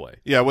is in play.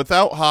 Yeah,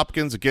 without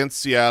Hopkins against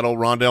Seattle,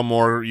 Rondale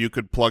Moore, you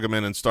could plug him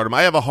in and start him.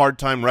 I have a hard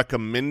time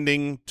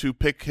recommending to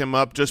pick him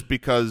up just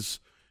because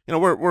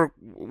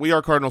we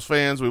are Cardinals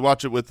fans. We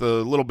watch it with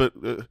a little bit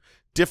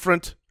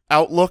different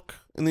outlook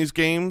in these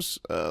games,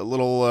 a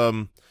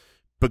little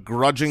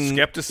begrudging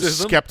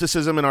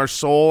skepticism in our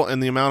soul,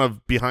 and the amount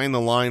of behind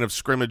the line of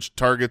scrimmage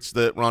targets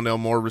that Rondale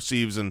Moore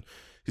receives, and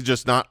he's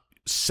just not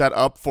set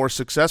up for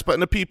success. But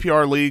in a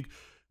PPR league,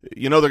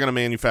 they're going to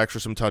manufacture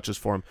some touches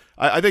for him.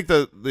 I think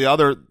the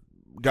other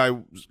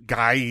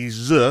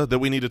guys that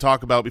we need to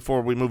talk about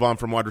before we move on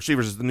from wide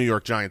receivers is the New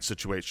York Giants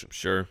situation.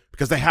 Sure.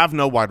 Because they have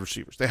no wide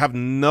receivers. They have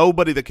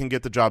nobody that can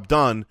get the job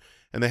done,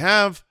 and they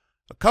have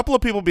a couple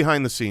of people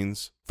behind the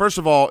scenes. First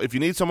of all, if you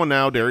need someone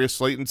now, Darius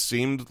Slayton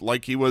seemed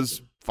like he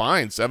was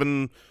fine.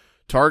 7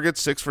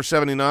 targets, 6 for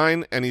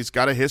 79, and he's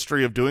got a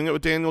history of doing it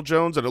with Daniel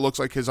Jones, and it looks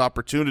like his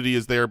opportunity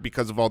is there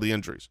because of all the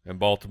injuries. And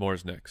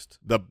Baltimore's next.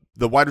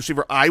 The wide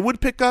receiver I would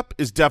pick up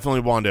is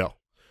definitely Wan'Dale.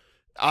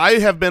 I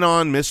have been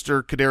on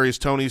Mr. Kadarius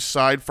Toney's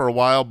side for a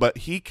while, but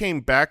he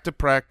came back to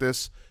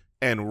practice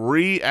and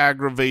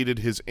re-aggravated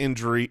his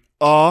injury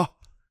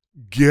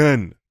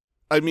again.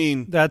 I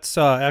mean, That's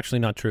actually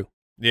not true.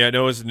 Yeah,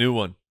 no, it's a new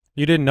one.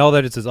 You didn't know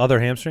that it's his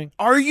other hamstring?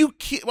 are you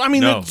kidding? I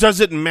mean, No.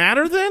 Does it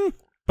matter then?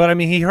 But, I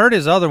mean, he hurt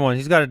his other one.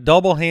 He's got a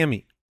double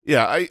hammy.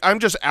 Yeah, I'm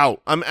just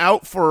out. I'm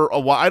out for a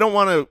while. I don't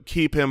want to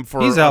keep him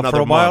for He's out another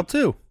for a while, month.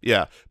 too.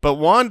 Yeah, but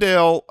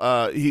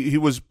Wan'Dale, he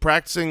was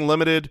practicing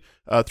limited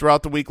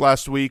throughout the week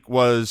last week,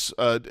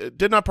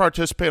 did not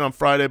participate on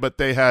Friday, but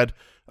they had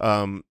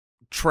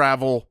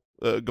travel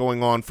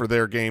going on for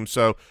their game.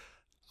 So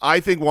I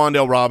think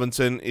Wan'Dale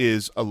Robinson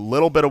is a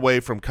little bit away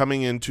from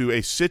coming into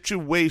a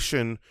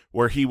situation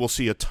where he will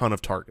see a ton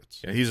of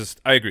targets. Yeah,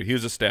 I agree.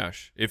 He's a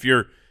stash. If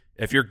you're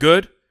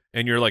good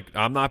and you're like,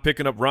 I'm not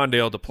picking up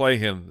Rondale to play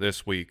him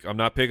this week, I'm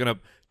not picking up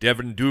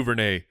Devin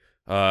Duvernay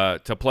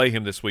to play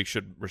him this week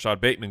should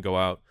Rashad Bateman go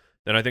out,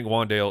 then I think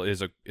Wan'Dale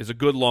is a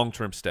good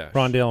long-term stash.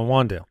 Rondale and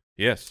Wan'Dale.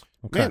 Yes.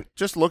 Okay. Man,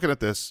 just looking at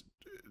this,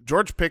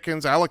 George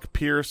Pickens, Alec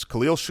Pierce,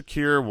 Khalil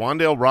Shakir,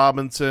 Wan'Dale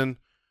Robinson.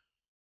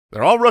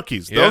 They're all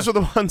rookies. Yeah. Those are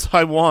the ones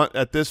I want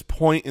at this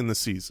point in the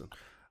season.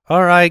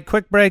 All right,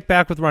 quick break.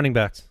 Back with running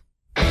backs.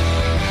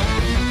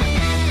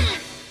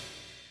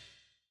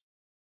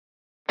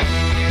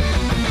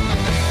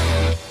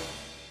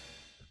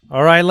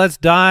 All right, let's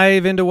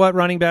dive into what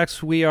running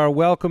backs we are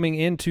welcoming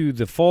into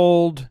the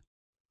fold.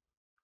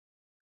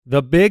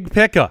 The big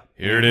pickup.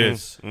 Here it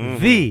is.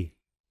 The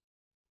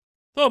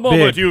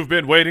moment Big you've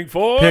been waiting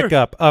for.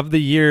 pickup of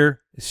the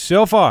year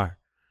so far.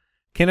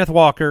 Kenneth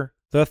Walker,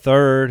 the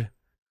third.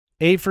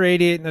 8 for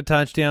 88 and a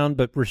touchdown,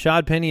 but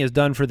Rashad Penny is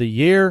done for the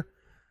year.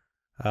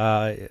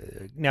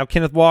 Now,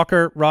 Kenneth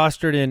Walker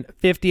rostered in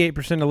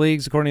 58% of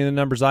leagues, according to the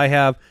numbers I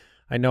have.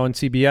 I know in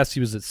CBS he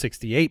was at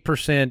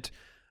 68%.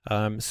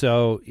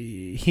 So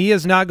he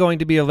is not going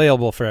to be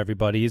available for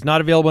everybody. He's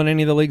not available in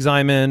any of the leagues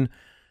I'm in.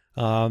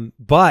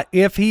 But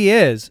if he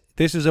is,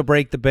 this is a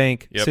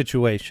break-the-bank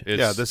situation.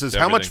 This is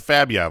how much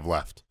fab you have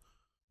left.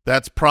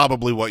 That's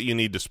probably what you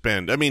need to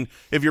spend. I mean,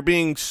 if you're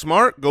being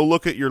smart, go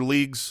look at your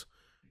league's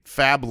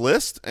fab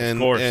list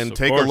and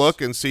take a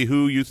look and see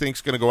who you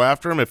think's going to go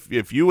after him.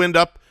 If you end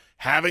up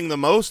having the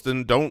most,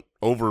 then don't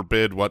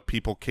overbid what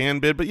people can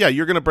bid. But, yeah,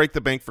 you're going to break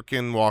the bank for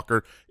Ken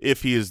Walker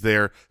if he is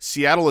there.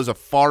 Seattle is a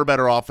far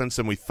better offense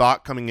than we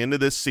thought coming into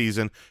this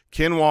season.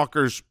 Ken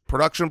Walker's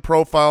production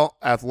profile,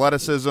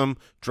 athleticism,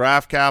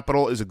 draft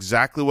capital is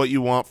exactly what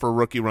you want for a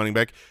rookie running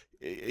back.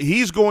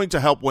 He's going to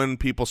help win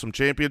people some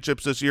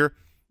championships this year.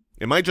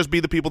 It might just be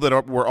the people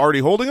that were already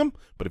holding him,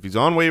 but if he's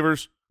on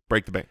waivers,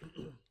 break the bank.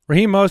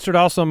 Raheem Mostert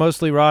also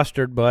mostly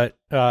rostered, but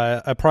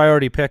a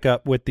priority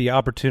pickup with the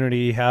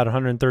opportunity. He had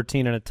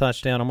 113 and a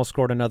touchdown, almost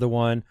scored another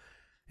one,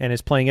 and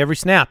is playing every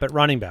snap at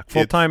running back,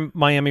 full-time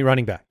Miami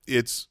running back.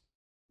 It's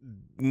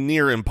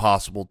near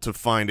impossible to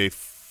find a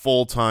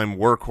full-time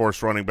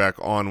workhorse running back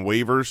on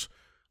waivers,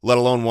 let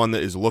alone one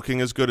that is looking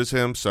as good as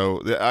him. So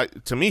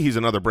to me, he's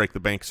another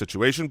break-the-bank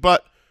situation,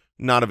 but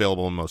not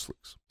available in most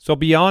leagues. So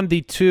beyond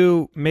the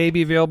two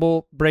maybe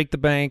available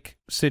break-the-bank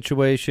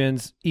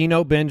situations,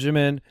 Eno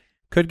Benjamin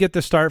could get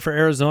the start for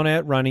Arizona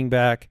at running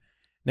back.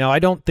 Now, I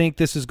don't think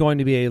this is going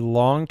to be a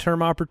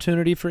long-term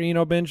opportunity for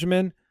Eno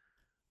Benjamin,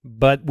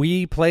 but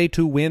we play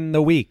to win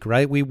the week,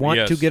 right? We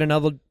want to get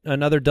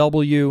another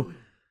W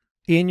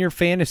in your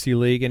fantasy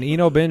league, and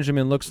Eno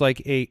Benjamin looks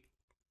like a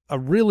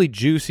really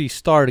juicy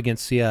start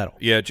against Seattle.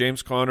 Yeah,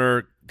 James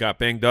Conner got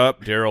banged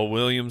up. Darrell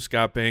Williams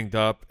got banged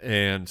up,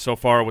 and so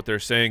far what they're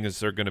saying is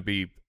they're going to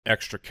be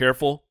extra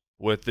careful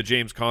with the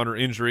James Conner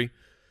injury.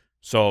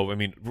 So, I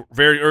mean,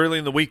 very early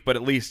in the week, but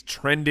at least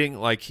trending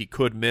like he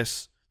could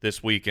miss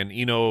this week, and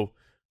Eno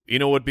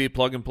would be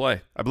plug and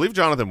play. I believe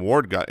Jonathan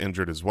Ward got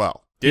injured as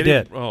well. He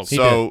did. Oh,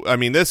 so, I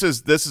mean, this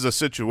is a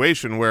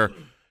situation where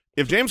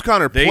if James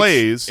Conner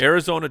plays,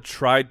 Arizona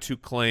tried to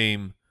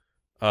claim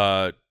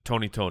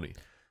Tony.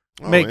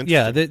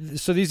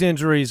 So these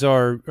injuries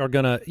are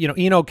going to,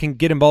 Eno can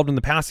get involved in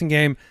the passing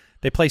game.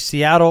 They play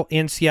Seattle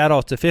in Seattle.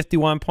 It's a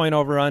 51-point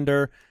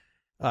over-under.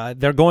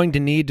 They're going to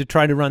need to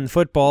try to run the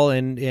football,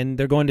 and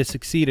they're going to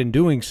succeed in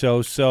doing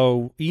so.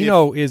 So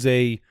Eno is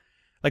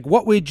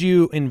what would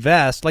you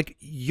invest? Like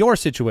your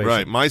situation.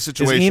 Right, my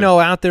situation. Is Eno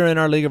out there in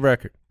our league of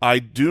record? I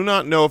do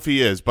not know if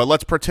he is, but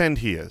let's pretend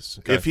he is.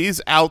 Okay. If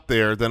he's out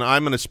there, then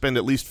I'm going to spend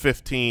at least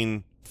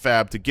 15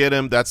 fab to get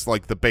him. That's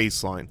like the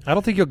baseline. I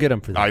don't think you'll get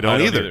him for that. I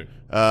don't either.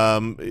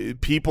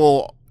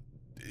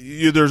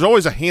 There's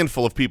always a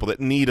handful of people that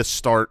need a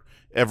start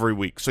every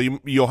week. So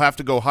you'll have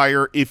to go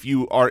higher if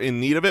you are in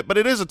need of it, but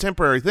it is a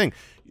temporary thing.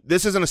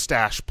 This isn't a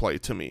stash play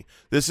to me.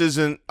 This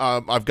isn't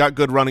I've got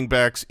good running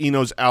backs.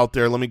 Eno's out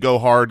there. Let me go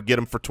hard, get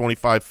him for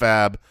 25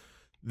 fab.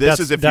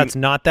 That's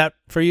not that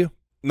for you?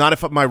 Not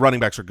if my running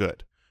backs are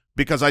good,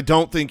 because I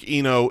don't think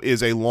Eno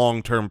is a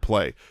long-term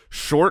play.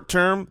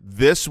 Short-term,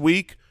 this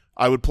week,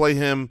 I would play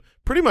him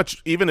pretty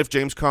much even if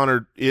James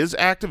Conner is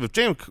active. If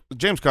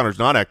James Conner's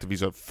not active,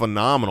 he's a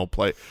phenomenal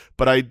play.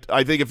 But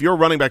I think if your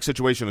running back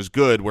situation is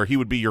good, where he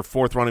would be your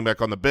fourth running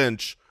back on the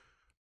bench,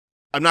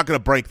 I'm not going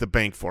to break the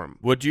bank for him.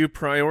 Would you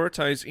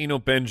prioritize Eno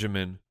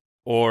Benjamin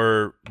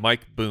or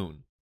Mike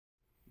Boone,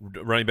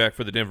 running back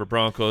for the Denver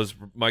Broncos?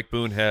 Mike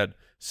Boone had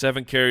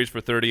 7 carries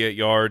for 38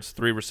 yards,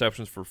 3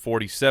 receptions for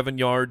 47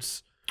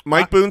 yards.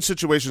 Mike Boone's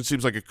situation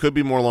seems like it could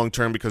be more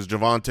long-term because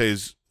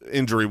Javante's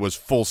injury was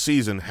full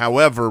season.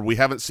 However, we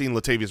haven't seen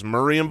Latavius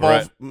Murray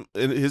in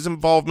his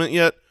involvement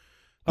yet.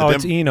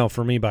 It's Eno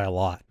for me by a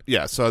lot.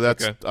 Yeah, so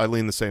that's I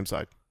lean the same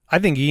side. I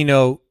think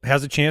Eno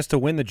has a chance to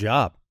win the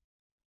job,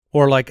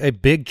 or like a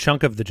big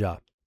chunk of the job.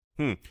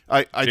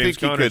 I James think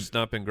Conner's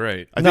not been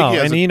great.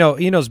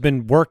 Eno's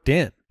been worked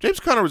in. James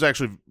Conner was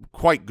actually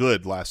quite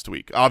good last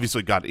week.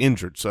 Obviously got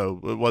injured,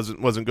 so it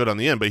wasn't good on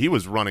the end, but he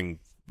was running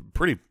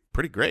pretty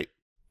great.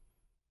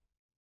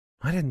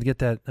 I didn't get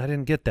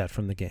that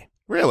from the game.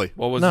 Really?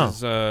 What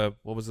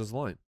was his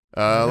line?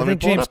 I think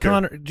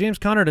James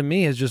Conner to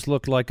me has just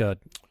looked like a.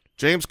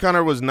 James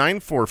Conner was 9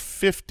 for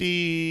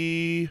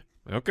 50.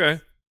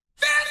 Okay.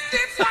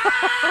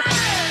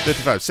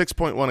 55,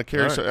 6.1 a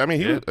carry. Right. So I mean,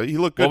 he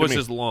looked good. What was to me.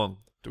 his long?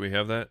 Do we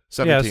have that?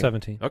 17. Yeah,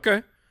 17.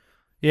 Okay.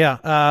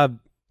 Yeah,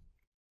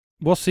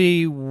 we'll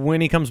see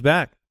when he comes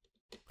back.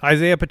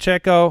 Isaiah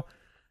Pacheco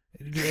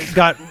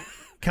got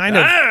kind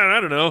of. I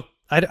don't know.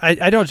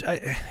 I don't.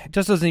 It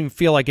just doesn't even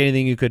feel like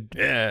anything you could.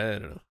 Yeah, I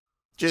don't know.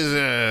 Just,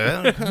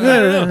 I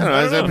don't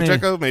know. Is that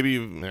Pacheco? Maybe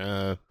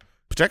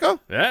Pacheco?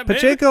 Yeah, maybe.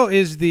 Pacheco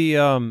is the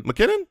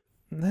McKinnon?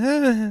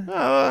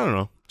 I don't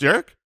know.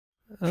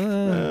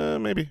 Jarek?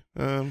 Maybe.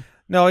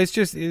 No, it's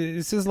just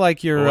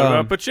like you're. What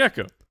about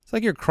Pacheco? It's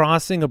like you're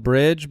crossing a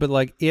bridge, but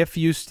like if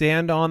you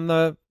stand on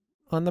the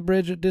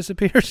bridge, it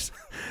disappears.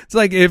 It's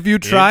like if you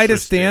try to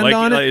stand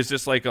on it. Is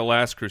this like a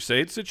Last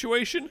Crusade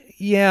situation?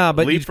 Yeah,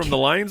 but Leap from the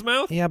lion's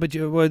mouth? Yeah, but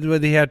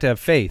would he have to have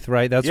faith,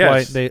 right? That's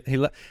Yes. why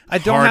I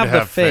don't Hard have to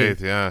the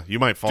faith. Yeah, you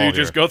might fall. Do you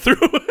here. just go through?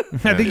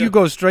 I think you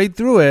go straight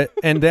through it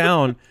and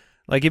down.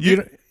 Like if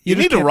you You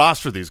just need to can't-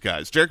 roster these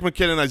guys. Jerick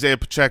McKinnon, Isaiah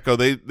Pacheco,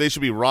 they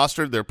should be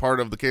rostered. They're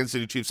part of the Kansas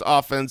City Chiefs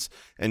offense,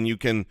 and you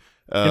can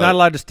You're not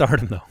allowed to start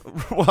him though.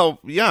 well,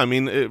 yeah, I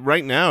mean,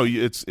 right now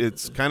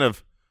it's kind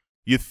of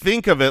you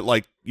think of it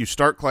like you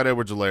start Clyde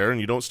Edwards-Helaire and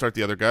you don't start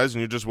the other guys,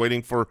 and you're just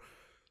waiting for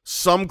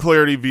some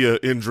clarity via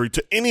injury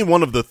to any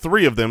one of the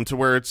three of them to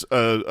where it's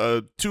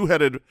a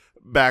two-headed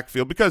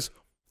backfield, because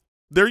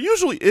there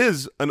usually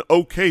is an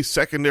okay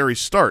secondary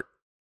start.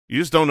 You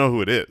just don't know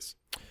who it is.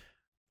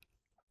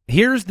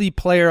 Here's the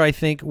player I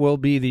think will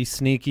be the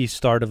sneaky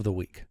start of the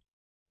week.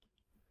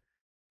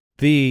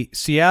 The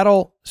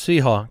Seattle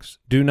Seahawks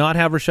do not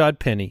have Rashad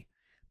Penny.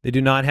 They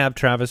do not have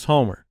Travis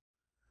Homer.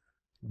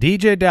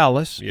 DJ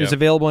Dallas is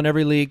available in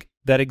every league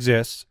that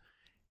exists,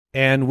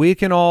 and we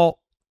can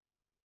all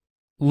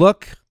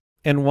look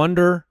and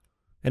wonder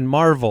and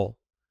marvel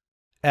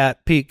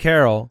at Pete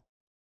Carroll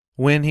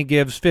when he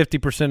gives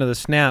 50% of the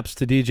snaps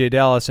to DJ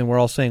Dallas, and we're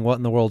all saying, what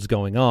in the world's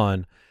going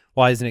on?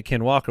 Why isn't it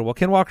Ken Walker? Well,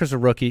 Ken Walker's a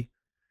rookie.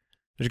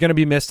 There's going to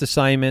be missed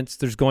assignments.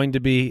 There's going to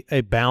be a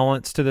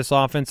balance to this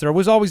offense. There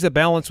was always a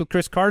balance with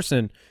Chris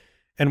Carson,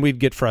 and we'd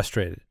get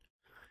frustrated.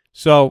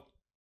 So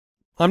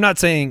I'm not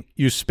saying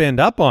you spend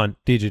up on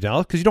DJ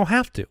Dallas because you don't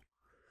have to.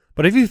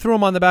 But if you throw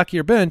him on the back of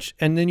your bench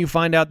and then you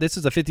find out this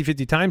is a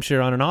 50-50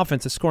 timeshare on an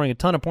offense that's scoring a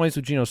ton of points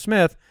with Geno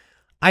Smith,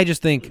 I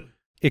just think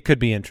it could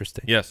be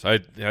interesting. Yes, I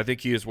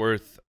think he is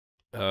worth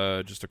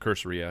just a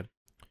cursory ad.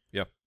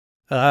 Yep.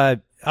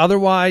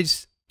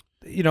 Otherwise,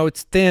 you know,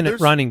 it's thin at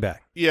running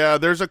back. Yeah,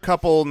 there's a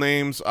couple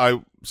names.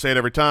 I say it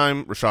every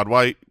time. Rashad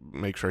White,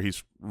 make sure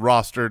he's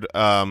rostered.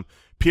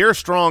 Pierre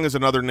Strong is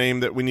another name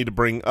that we need to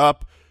bring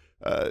up.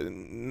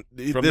 From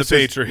the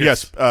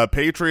Patriots. Yes,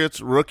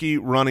 Patriots, rookie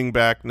running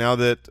back. Now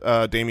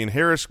that Damian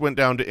Harris went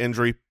down to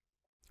injury,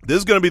 this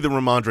is going to be the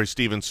Ramondre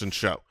Stevenson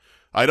show.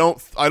 I don't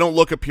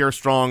look at Pierre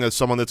Strong as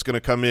someone that's going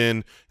to come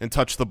in and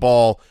touch the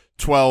ball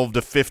 12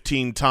 to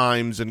 15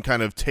 times and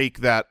kind of take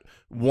that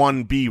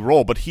 1B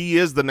role, but he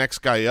is the next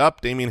guy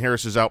up. Damian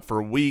Harris is out for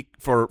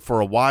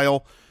a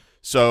while,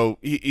 so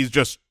he's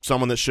just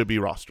someone that should be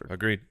rostered.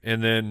 Agreed.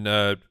 And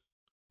then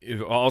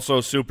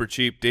also super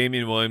cheap,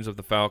 Damian Williams of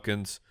the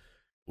Falcons.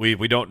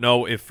 We don't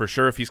know if for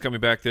sure if he's coming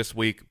back this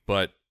week,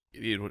 but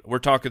we're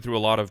talking through a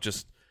lot of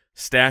just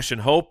stash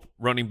and hope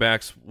running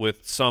backs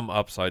with some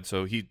upside.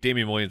 So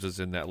Damian Williams is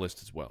in that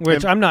list as well.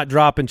 Which I'm not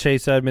dropping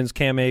Chase Edmonds,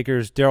 Cam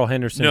Akers, Darrell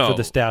Henderson for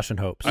the stash and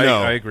hopes.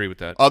 I agree with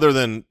that. Other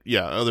than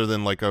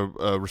like a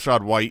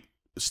Rashad White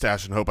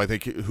stash and hope, I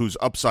think whose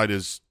upside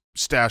is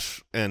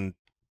stash and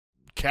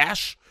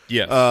cash.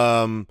 Yes.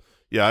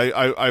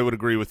 I would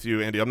agree with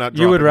you, Andy. I'm not.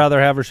 You would rather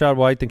have Rashad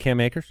White than Cam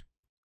Akers?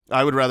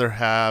 I would rather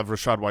have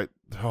Rashad White.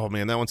 Oh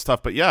man, that one's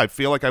tough. But yeah, I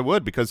feel like I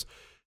would because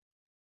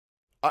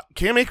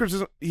Cam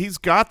Akers he's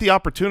got the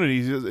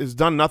opportunity. He's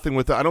done nothing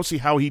with it. I don't see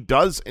how he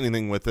does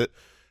anything with it.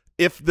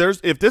 If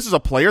this is a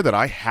player that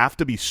I have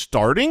to be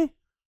starting,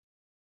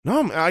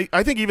 no,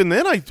 I think even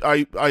then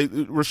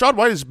Rashad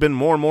White has been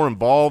more and more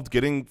involved,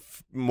 getting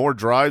more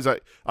drives.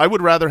 I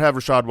would rather have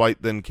Rashad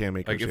White than Cam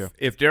Akers. Like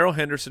if Darrell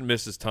Henderson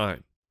misses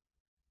time,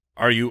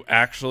 are you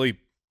actually?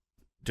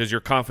 Does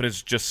your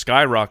confidence just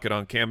skyrocket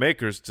on Cam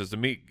Akers? To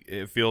me,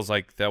 it feels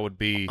like that would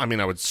be. I mean,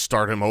 I would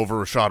start him over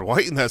Rashad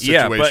White in that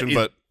situation,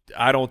 but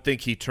I don't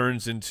think he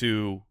turns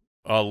into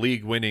a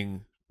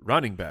league-winning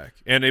running back.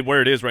 And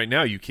where it is right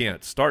now, you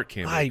can't start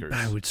Cam Akers.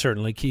 I would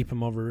certainly keep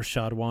him over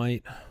Rashad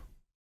White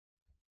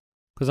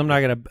because I'm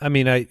not going to – I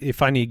mean,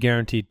 if I need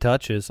guaranteed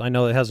touches, I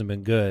know it hasn't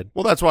been good.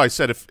 Well, that's why I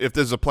said if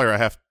this is a player I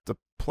have to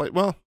play –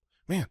 well,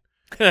 man.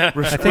 I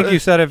think you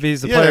said if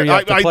he's the player you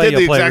have to play,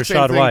 you'll play Rashad White. I did the exact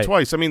same thing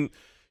twice. I mean,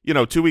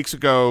 2 weeks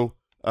ago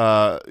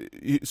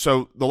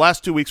so the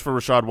last 2 weeks for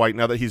Rashad White,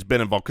 now that he's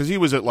been involved, because he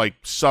was at like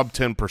sub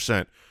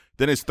 10%.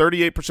 Then it's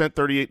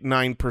 38%,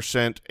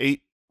 9%,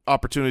 8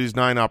 opportunities,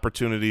 9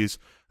 opportunities,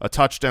 a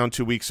touchdown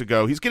 2 weeks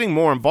ago. He's getting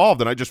more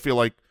involved, and I just feel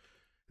like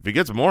if he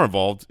gets more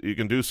involved, you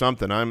can do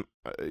something.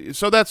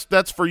 So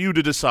that's for you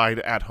to decide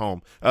at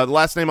home. The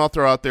last name I'll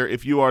throw out there,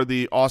 if you are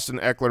the Austin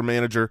Eckler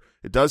manager,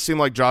 it does seem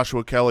like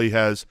Joshua Kelly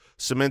has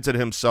cemented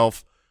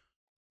himself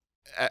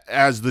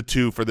as the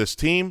 2 for this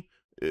team.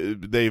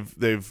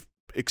 They've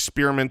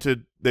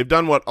experimented. They've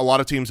done what a lot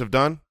of teams have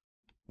done,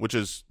 which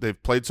is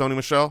they've played Sony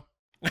Michel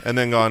and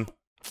then gone,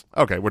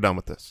 Okay, we're done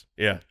with this.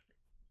 Yeah.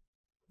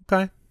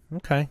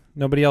 Okay.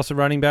 Nobody else a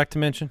running back to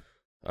mention?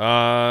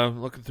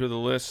 Looking through the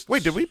list.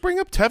 Wait, did we bring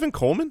up Tevin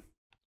Coleman?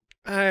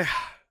 I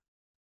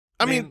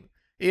mean,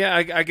 yeah,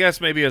 I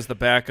guess maybe as the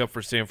backup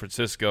for San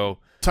Francisco.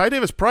 Ty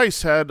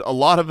Davis-Price had a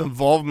lot of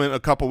involvement a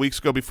couple weeks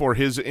ago before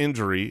his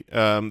injury.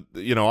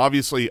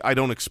 Obviously I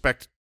don't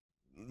expect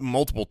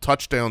multiple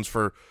touchdowns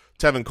for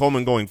Tevin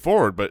Coleman going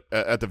forward, but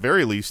at the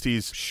very least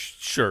he's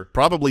Sure.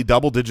 probably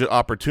double-digit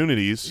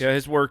opportunities. Yeah,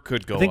 his work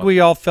could go I think up. we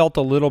all felt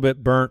a little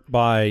bit burnt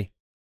by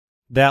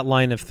that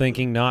line of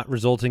thinking not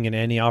resulting in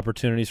any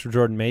opportunities for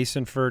Jordan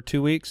Mason for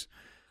 2 weeks.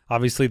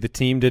 Obviously, the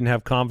team didn't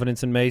have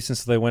confidence in Mason,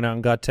 so they went out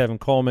and got Tevin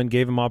Coleman,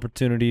 gave him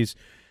opportunities.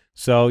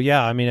 So,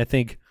 yeah, I mean, I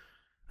think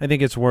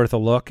it's worth a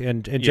look,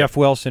 and Jeff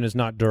Wilson is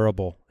not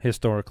durable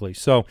historically.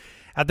 So,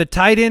 at the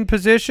tight end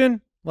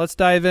position, let's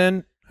dive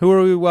in. Who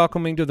are we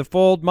welcoming to the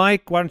fold?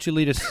 Mike, why don't you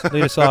lead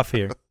us off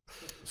here?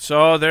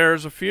 So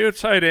there's a few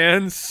tight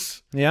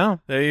ends Yeah,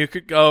 that you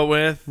could go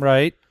with.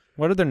 right.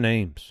 What are their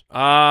names?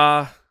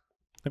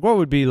 Like, what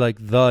would be like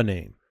the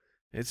name?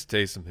 It's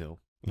Taysom Hill.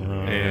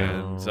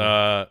 And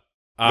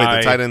And Wait,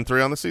 the tight end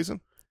 3 on the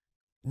season?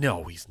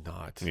 No, he's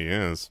not. He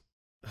is.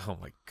 Oh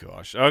my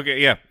gosh.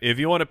 Okay, yeah. If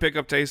you want to pick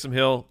up Taysom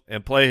Hill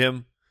and play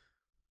him,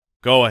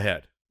 go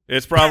ahead.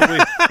 It's probably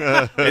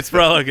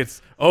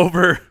it's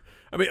over.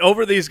 I mean,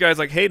 over these guys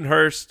like Hayden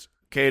Hurst,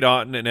 Cade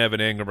Otton, and Evan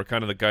Ingram are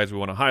kind of the guys we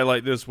want to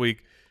highlight this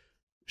week.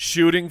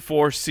 Shooting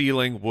for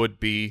ceiling would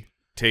be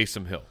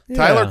Taysom Hill. Yeah.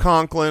 Tyler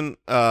Conklin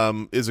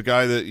is a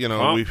guy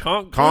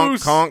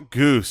that, Conk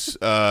Goose.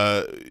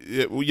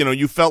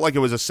 You felt like it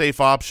was a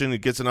safe option. He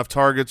gets enough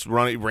targets,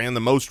 ran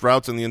the most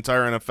routes in the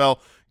entire NFL.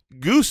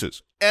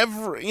 Gooses.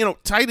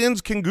 Tight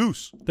ends can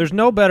goose. There's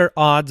no better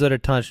odds at a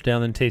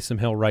touchdown than Taysom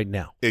Hill right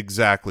now.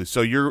 Exactly.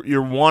 So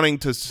you're wanting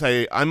to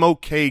say, I'm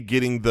okay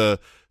getting the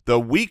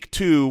week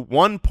 2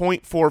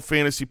 1.4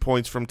 fantasy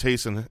points from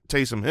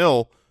Taysom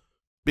Hill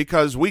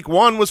because week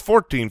 1 was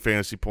 14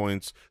 fantasy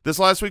points. This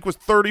last week was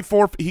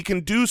 34. He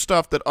can do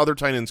stuff that other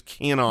tight ends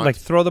cannot. Like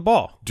throw the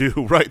ball.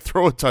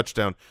 Throw a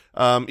touchdown.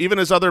 Even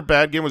his other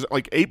bad game was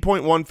like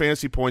 8.1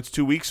 fantasy points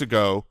 2 weeks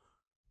ago.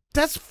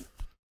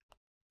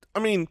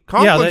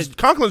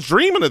 Conklin's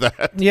dreaming of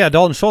that. Yeah,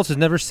 Dalton Schultz has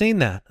never seen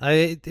that.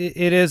 It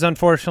is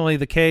unfortunately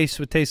the case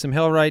with Taysom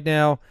Hill right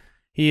now.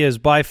 He is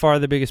by far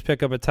the biggest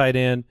pickup at tight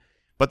end.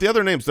 But the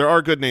other names, there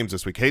are good names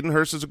this week. Hayden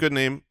Hurst is a good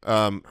name. T.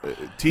 Hayden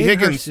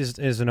Higgins Hurst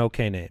is an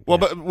okay name. Well,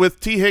 yeah. but with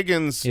T.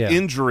 Higgins'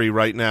 injury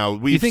right now,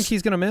 you think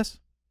he's going to miss?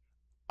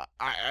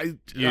 I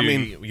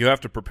mean, you have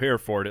to prepare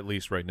for it at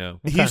least right now.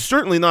 he's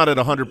certainly not at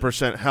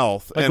 100%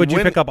 health. Like, would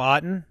you pick up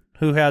Otton,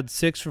 who had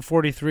 6 for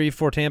 43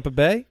 for Tampa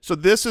Bay? So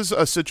this is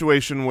a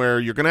situation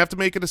where you're going to have to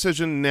make a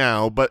decision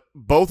now, but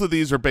both of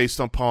these are based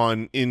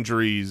upon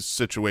injuries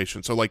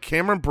situation. So like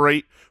Cameron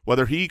Brate,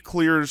 whether he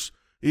clears.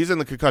 He's in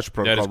the concussion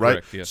protocol, right?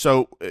 Correct, yes.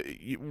 So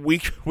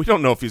we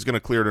don't know if he's going to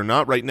clear it or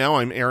not. Right now,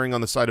 I'm erring on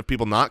the side of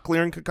people not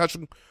clearing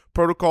concussion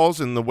protocols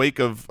in the wake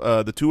of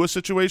the Tua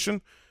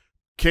situation.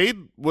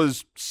 Cade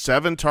was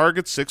 7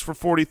 targets, 6 for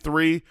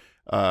 43,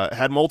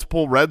 had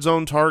multiple red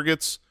zone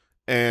targets,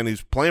 and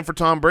he's playing for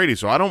Tom Brady.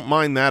 So I don't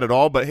mind that at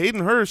all. But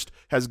Hayden Hurst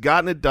has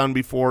gotten it done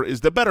before, is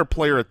the better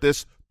player at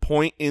this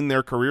point in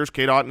their careers.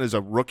 Cade Otton is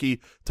a rookie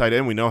tight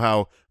end. We know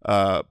how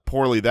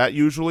poorly that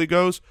usually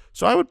goes.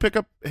 So I would pick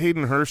up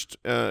Hayden Hurst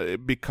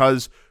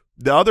because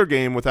the other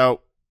game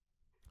without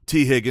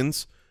T.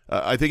 Higgins,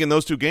 I think in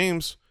those 2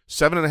 games,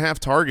 7.5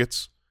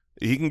 targets,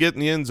 he can get in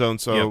the end zone.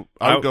 So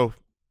I would go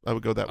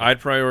that way. I'd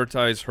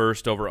prioritize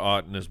Hurst over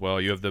Otton as well.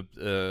 You have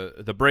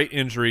the Brate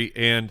injury,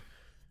 and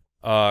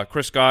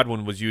Chris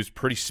Godwin was used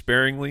pretty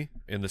sparingly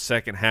in the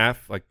second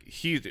half. Like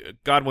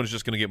Godwin is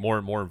just going to get more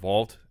and more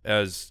involved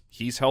as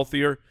he's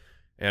healthier,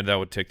 and that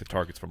would take the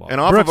targets from Otton.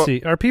 And off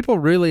Brooksy, are people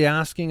really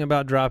asking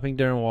about dropping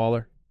Darren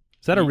Waller?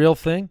 Is that a real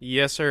thing?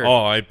 Yes, sir.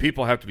 Oh,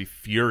 people have to be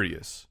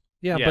furious.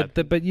 Yeah.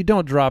 But you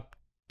don't drop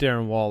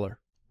Darren Waller.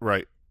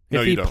 right. If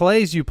No, he you don't.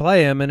 plays, you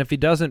play him, and if he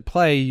doesn't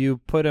play, you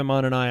put him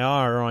on an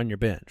IR or on your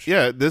bench.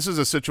 Yeah, this is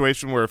a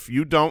situation where if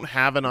you don't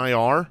have an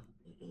IR,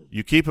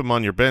 you keep him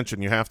on your bench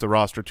and you have to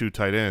roster 2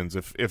 tight ends.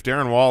 If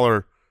Darren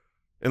Waller,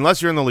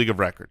 unless you're in the league of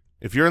record,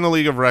 if you're in the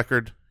league of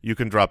record, you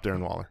can drop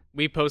Darren Waller.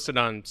 We posted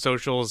on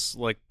socials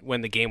like when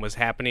the game was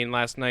happening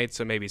last night,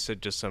 so maybe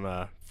just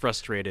some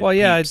frustrated. Well,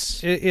 yeah,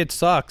 peeps. it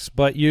sucks,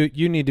 but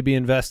you need to be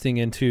investing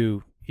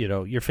into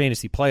your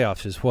fantasy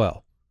playoffs as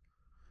well.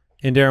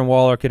 And Darren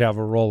Waller could have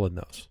a role in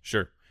those.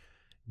 Sure.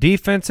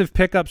 Defensive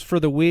pickups for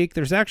the week.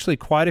 There's actually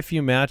quite a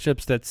few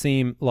matchups that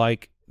seem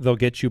like they'll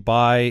get you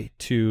by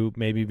to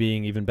maybe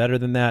being even better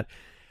than that.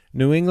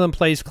 New England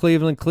plays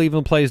Cleveland.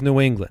 Cleveland plays New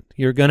England.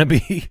 You're going to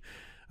be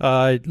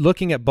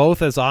looking at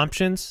both as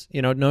options.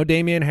 No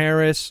Damian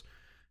Harris.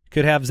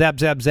 Could have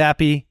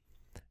Zappy.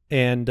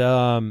 And,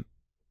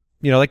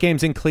 that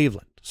game's in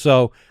Cleveland.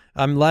 So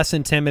I'm less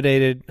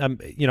intimidated.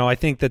 I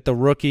think that the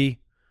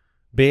rookie,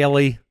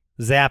 Bailey,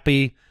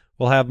 Zappy,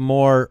 will have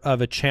more of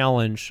a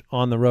challenge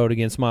on the road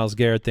against Myles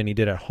Garrett than he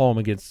did at home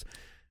against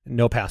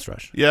no pass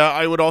rush. Yeah,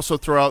 I would also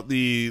throw out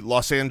the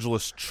Los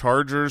Angeles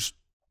Chargers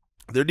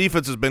Their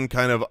defense has been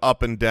kind of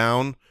up and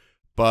down,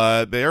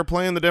 but they are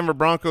playing the Denver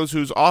Broncos,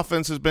 whose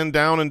offense has been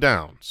down and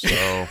down.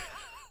 So,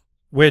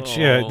 Which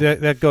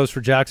that goes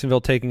for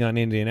Jacksonville taking on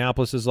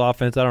Indianapolis's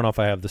offense. I don't know if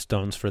I have the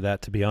stones for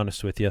that, to be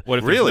honest with you. What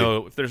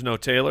if there's no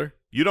Taylor?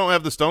 You don't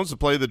have the stones to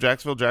play the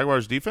Jacksonville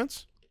Jaguars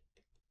defense?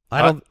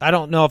 I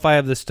don't know if I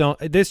have the stone.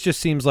 This just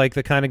seems like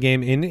the kind of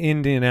game in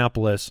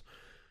Indianapolis.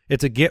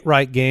 It's a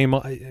get-right game.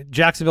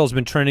 Jacksonville's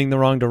been trending the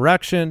wrong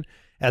direction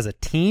as a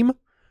team,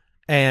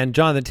 and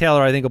Jonathan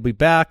Taylor, I think, will be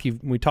back.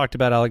 We talked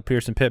about Alec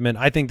Pearson-Pittman.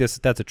 I think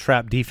that's a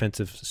trap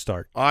defensive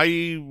start.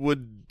 I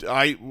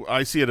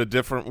see it a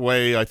different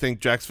way. I think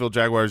Jacksonville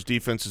Jaguars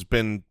defense has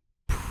been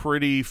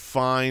pretty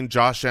fine.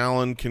 Josh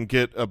Allen can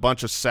get a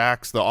bunch of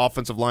sacks. The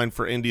offensive line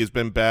for Indy has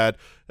been bad.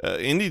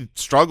 Indy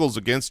struggles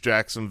against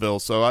Jacksonville,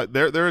 so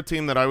they're a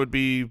team that I would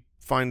be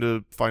fine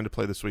to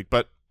play this week,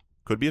 but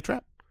could be a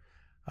trap.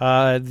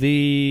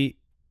 The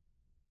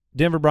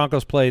Denver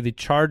Broncos play the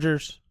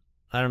Chargers.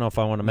 I don't know if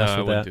I want to mess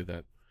with that. I wouldn't do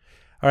that.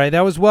 All right,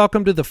 that was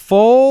Welcome to the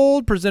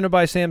Fold, presented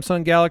by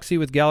Samsung Galaxy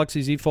with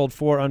Galaxy Z Fold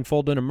 4.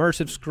 Unfold an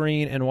immersive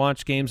screen and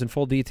watch games in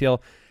full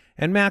detail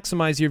and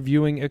maximize your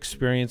viewing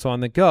experience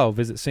on the go.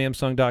 Visit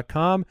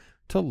Samsung.com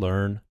to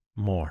learn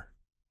more.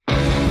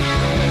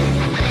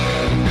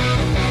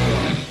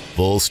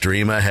 Full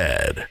stream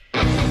ahead.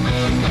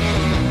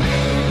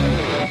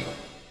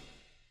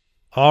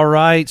 All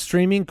right,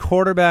 streaming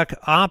quarterback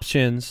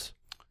options.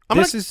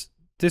 This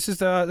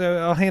is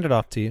I'll hand it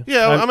off to you.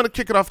 Yeah, I'm going to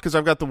kick it off because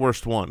I've got the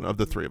worst one of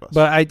the three of us.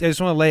 But I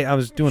just want to I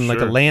was doing like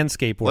a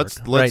landscape work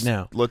right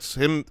now. Let's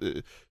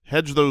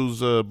hedge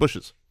those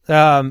bushes.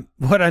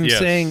 What I'm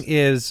saying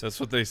is that's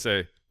what they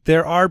say.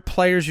 There are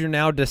players you're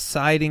now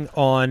deciding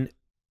on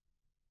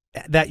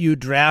that you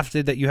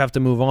drafted that you have to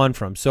move on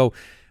from. So,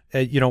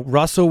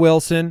 Russell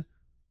Wilson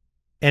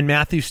and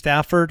Matthew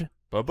Stafford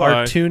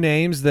are two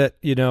names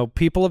that,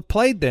 people have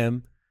played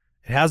them.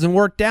 It hasn't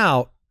worked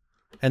out,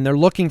 and they're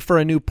looking for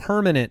a new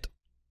permanent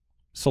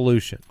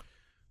solution.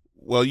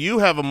 Well, you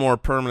have a more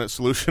permanent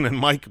solution, and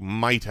Mike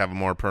might have a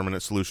more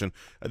permanent solution.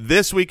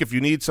 This week, if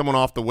you need someone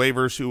off the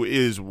waivers who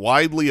is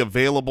widely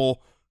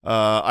available,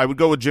 I would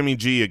go with Jimmy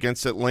G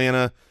against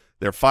Atlanta.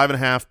 They're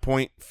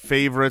 5.5-point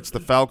favorites. The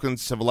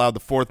Falcons have allowed the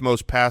fourth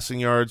most passing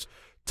yards.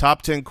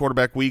 Top 10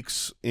 quarterback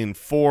weeks in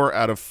 4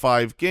 out of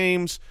 5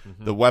 games.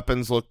 The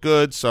weapons look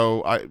good.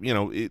 So,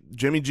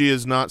 Jimmy G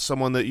is not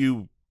someone that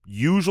you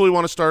usually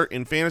want to start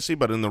in fantasy,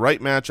 but in the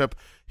right matchup,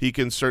 he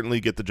can certainly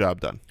get the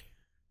job done.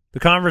 The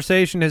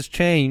conversation has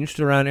changed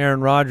around Aaron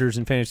Rodgers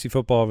in fantasy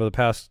football over the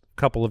past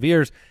couple of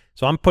years,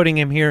 so I'm putting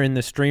him here in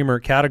the streamer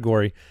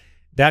category.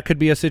 That could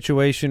be a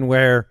situation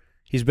where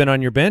he's been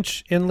on your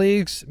bench in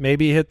leagues,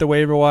 maybe he hit the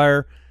waiver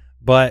wire,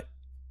 but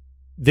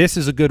this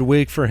is a good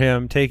week for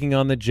him, taking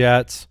on the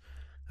Jets.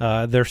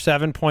 They're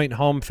 7-point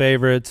home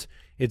favorites.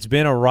 It's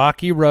been a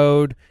rocky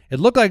road. It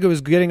looked like it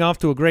was getting off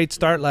to a great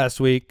start last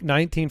week.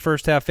 19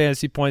 first-half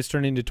fantasy points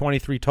turning into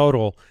 23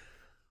 total.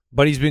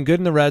 But he's been good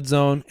in the red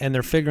zone, and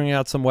they're figuring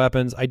out some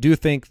weapons. I do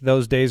think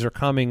those days are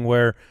coming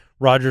where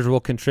Rodgers will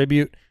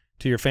contribute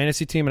to your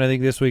fantasy team, and I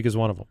think this week is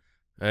one of them.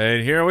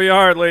 And here we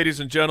are, ladies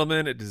and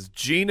gentlemen. It is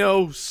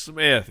Geno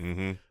Smith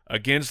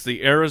against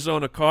the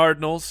Arizona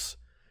Cardinals.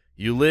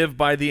 You live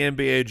by the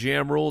NBA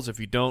Jam rules. If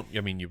you don't,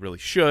 you really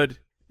should.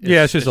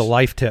 It's just a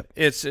life tip.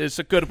 It's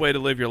a good way to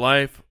live your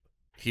life.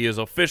 He is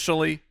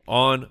officially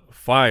on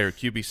fire.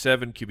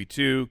 QB7,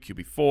 QB2,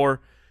 QB4.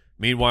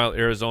 Meanwhile,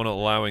 Arizona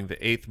allowing the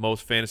 8th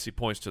most fantasy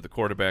points to the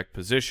quarterback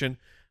position.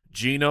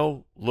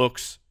 Geno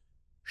looks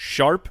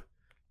sharp,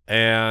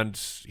 and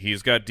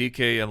he's got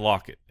DK and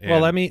Lockett. And well,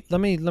 let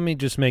me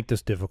just make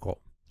this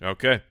difficult.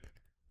 Okay.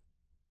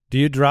 Do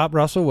you drop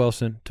Russell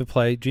Wilson to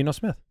play Geno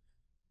Smith?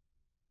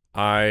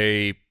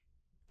 I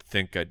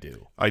think I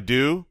do. I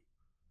do.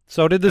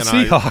 So did the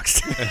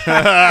Seahawks.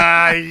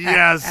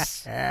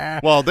 Yes.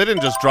 Well, they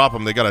didn't just drop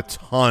him; they got a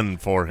ton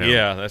for him.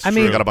 Yeah, that's true.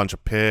 They got a bunch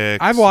of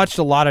picks. I've watched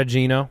a lot of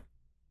Geno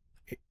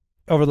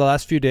over the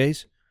last few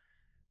days.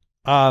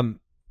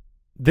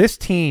 This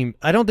team,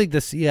 I don't think the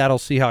Seattle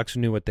Seahawks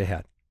knew what they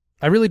had.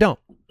 I really don't.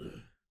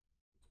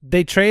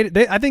 They traded.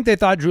 I think they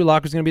thought Drew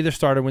Lock was going to be their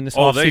starter when this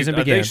offseason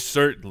began. They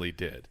certainly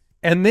did.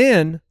 And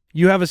then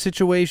you have a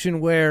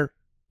situation where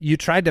you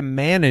tried to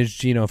manage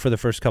Geno for the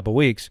first couple of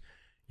weeks.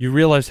 You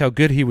realized how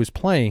good he was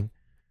playing,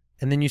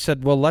 and then you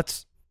said, well,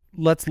 let's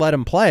let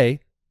him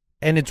play,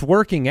 and it's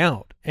working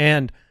out.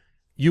 And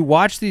you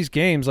watch these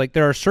games, like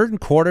there are certain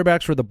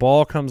quarterbacks where the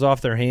ball comes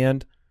off their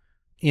hand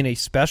in a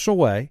special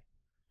way.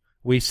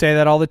 We say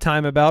that all the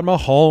time about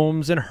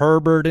Mahomes and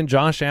Herbert and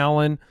Josh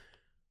Allen.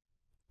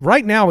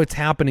 Right now it's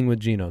happening with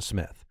Geno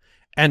Smith.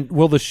 And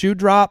will the shoe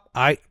drop?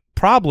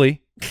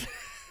 Probably,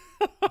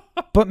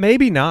 but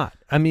maybe not.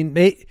 I mean,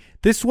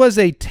 this was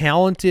a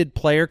talented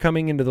player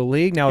coming into the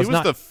league. Now, he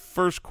was the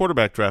first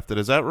quarterback drafted.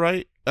 Is that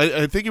right?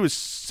 I think he was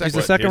second.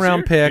 He's a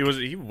second-round pick.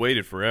 He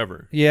waited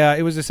forever. Yeah,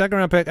 it was a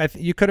second-round pick.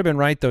 You could have been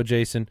right, though,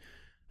 Jason.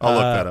 I'll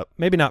look that up.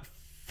 Maybe not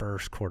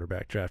first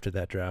quarterback drafted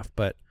that draft,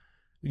 but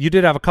you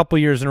did have a couple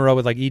years in a row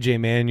with like E.J.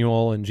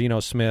 Manuel and Geno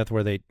Smith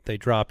where they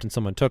dropped and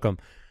someone took them.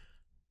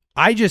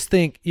 I just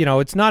think,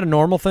 it's not a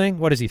normal thing.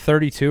 What is he,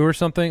 32 or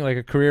something, like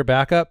a career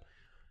backup?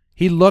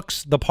 He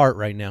looks the part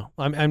right now.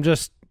 I'm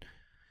just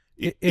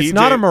it's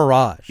not a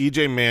mirage.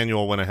 EJ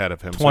Manuel went ahead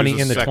of him. 20 so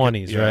in the second,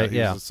 20s, right?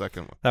 Yeah. The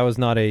second one. That was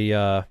not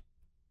a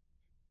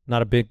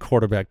big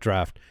quarterback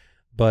draft.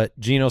 But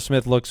Geno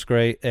Smith looks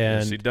great,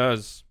 and yes, he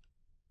does.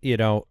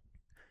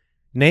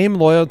 Name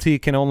loyalty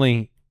can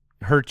only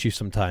hurt you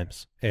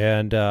sometimes,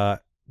 and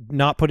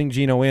not putting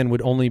Geno in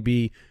would only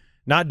be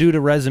not due to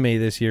resume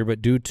this year,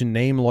 but due to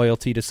name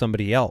loyalty to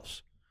somebody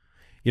else.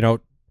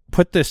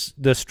 Put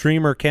the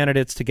streamer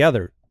candidates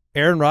together.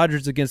 Aaron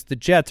Rodgers against the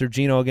Jets or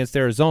Geno against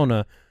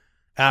Arizona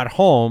at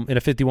home in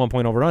a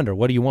 51-point over-under.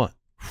 What do you want?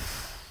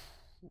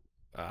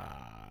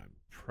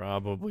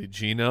 Probably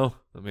Geno.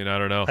 I mean, I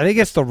don't know. I think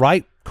it's the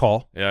right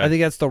call. Yeah, I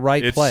think that's the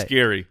right play. It's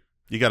scary.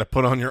 You got to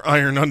put on your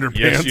iron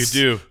underpants. Yes,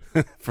 you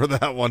do. For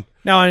that one.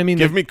 No, I mean,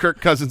 give me Kirk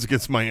Cousins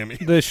against Miami.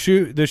 The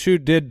shoe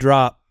did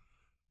drop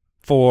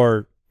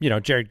for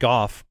Jared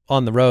Goff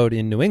on the road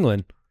in New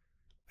England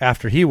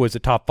after he was a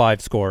top 5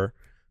 scorer,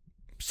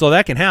 so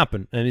that can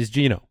happen, and he's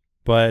Geno.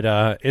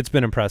 But it's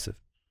been impressive.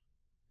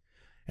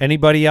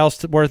 Anybody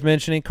else worth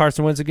mentioning?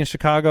 Carson Wentz against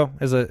Chicago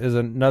is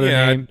another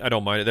name. I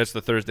don't mind it. That's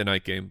the Thursday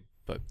night game.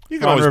 But you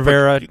can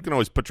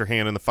always put your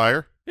hand in the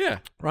fire. Yeah.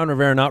 Ron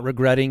Rivera not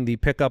regretting the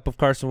pickup of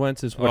Carson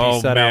Wentz is what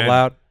he said out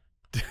loud.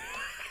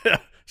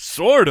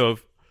 Sort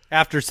of.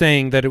 After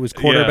saying that it was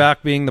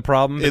quarterback being the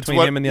problem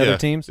between him and the other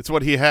teams. It's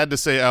what he had to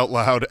say out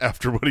loud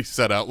after what he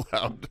said out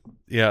loud.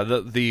 Yeah,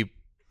 the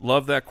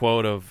love that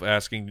quote of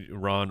asking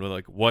Ron,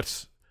 like, what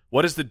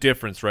is the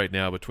difference right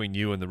now between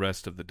you and the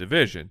rest of the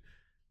division?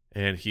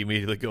 And he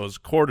immediately goes,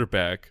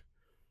 quarterback.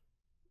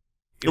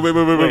 Wait.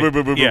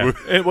 Yeah.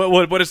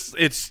 What is?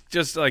 It's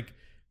just like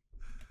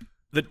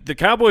the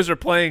Cowboys are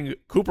playing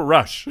Cooper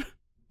Rush.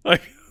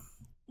 like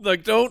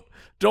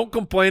don't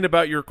complain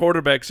about your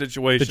quarterback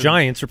situation. The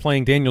Giants are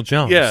playing Daniel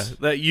Jones. Yeah,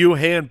 that you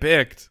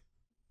handpicked.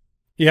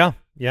 Yeah,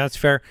 that's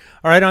fair.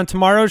 All right, on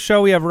tomorrow's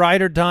show we have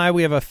Ride or Die.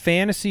 We have a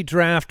fantasy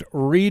draft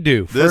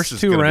redo. First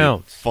 2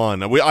 rounds. Be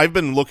fun. I've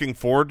been looking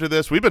forward to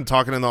this. We've been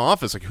talking in the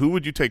office, like, who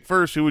would you take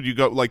first? Who would you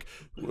go? Like,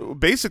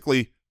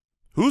 basically,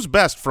 who's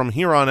best from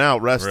here on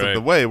out rest of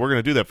the way? We're going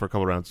to do that for a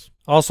couple rounds.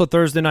 Also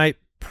Thursday night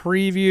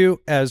preview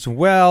as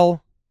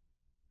well.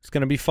 It's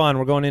going to be fun.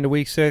 We're going into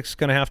week 6.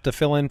 Going to have to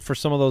fill in for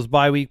some of those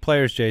bye-week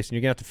players, Jason.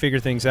 You're going to have to figure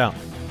things out.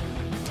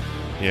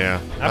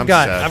 Yeah, I've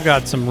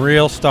got some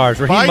real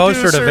stars. Raheem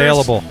Mostert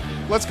available.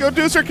 Let's go,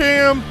 Ducer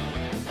Cam.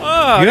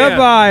 Oh,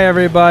 goodbye,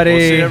 everybody.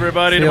 We'll see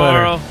everybody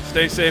tomorrow.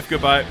 Stay safe.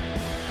 Goodbye.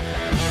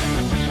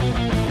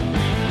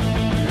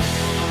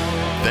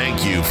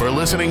 Thank you for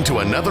listening to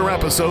another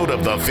episode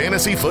of the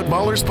Fantasy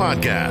Footballers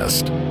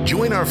Podcast.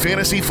 Join our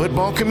fantasy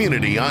football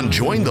community on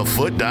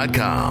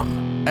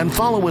jointhefoot.com and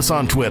follow us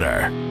on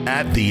Twitter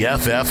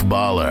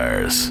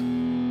 @TheFFBallers.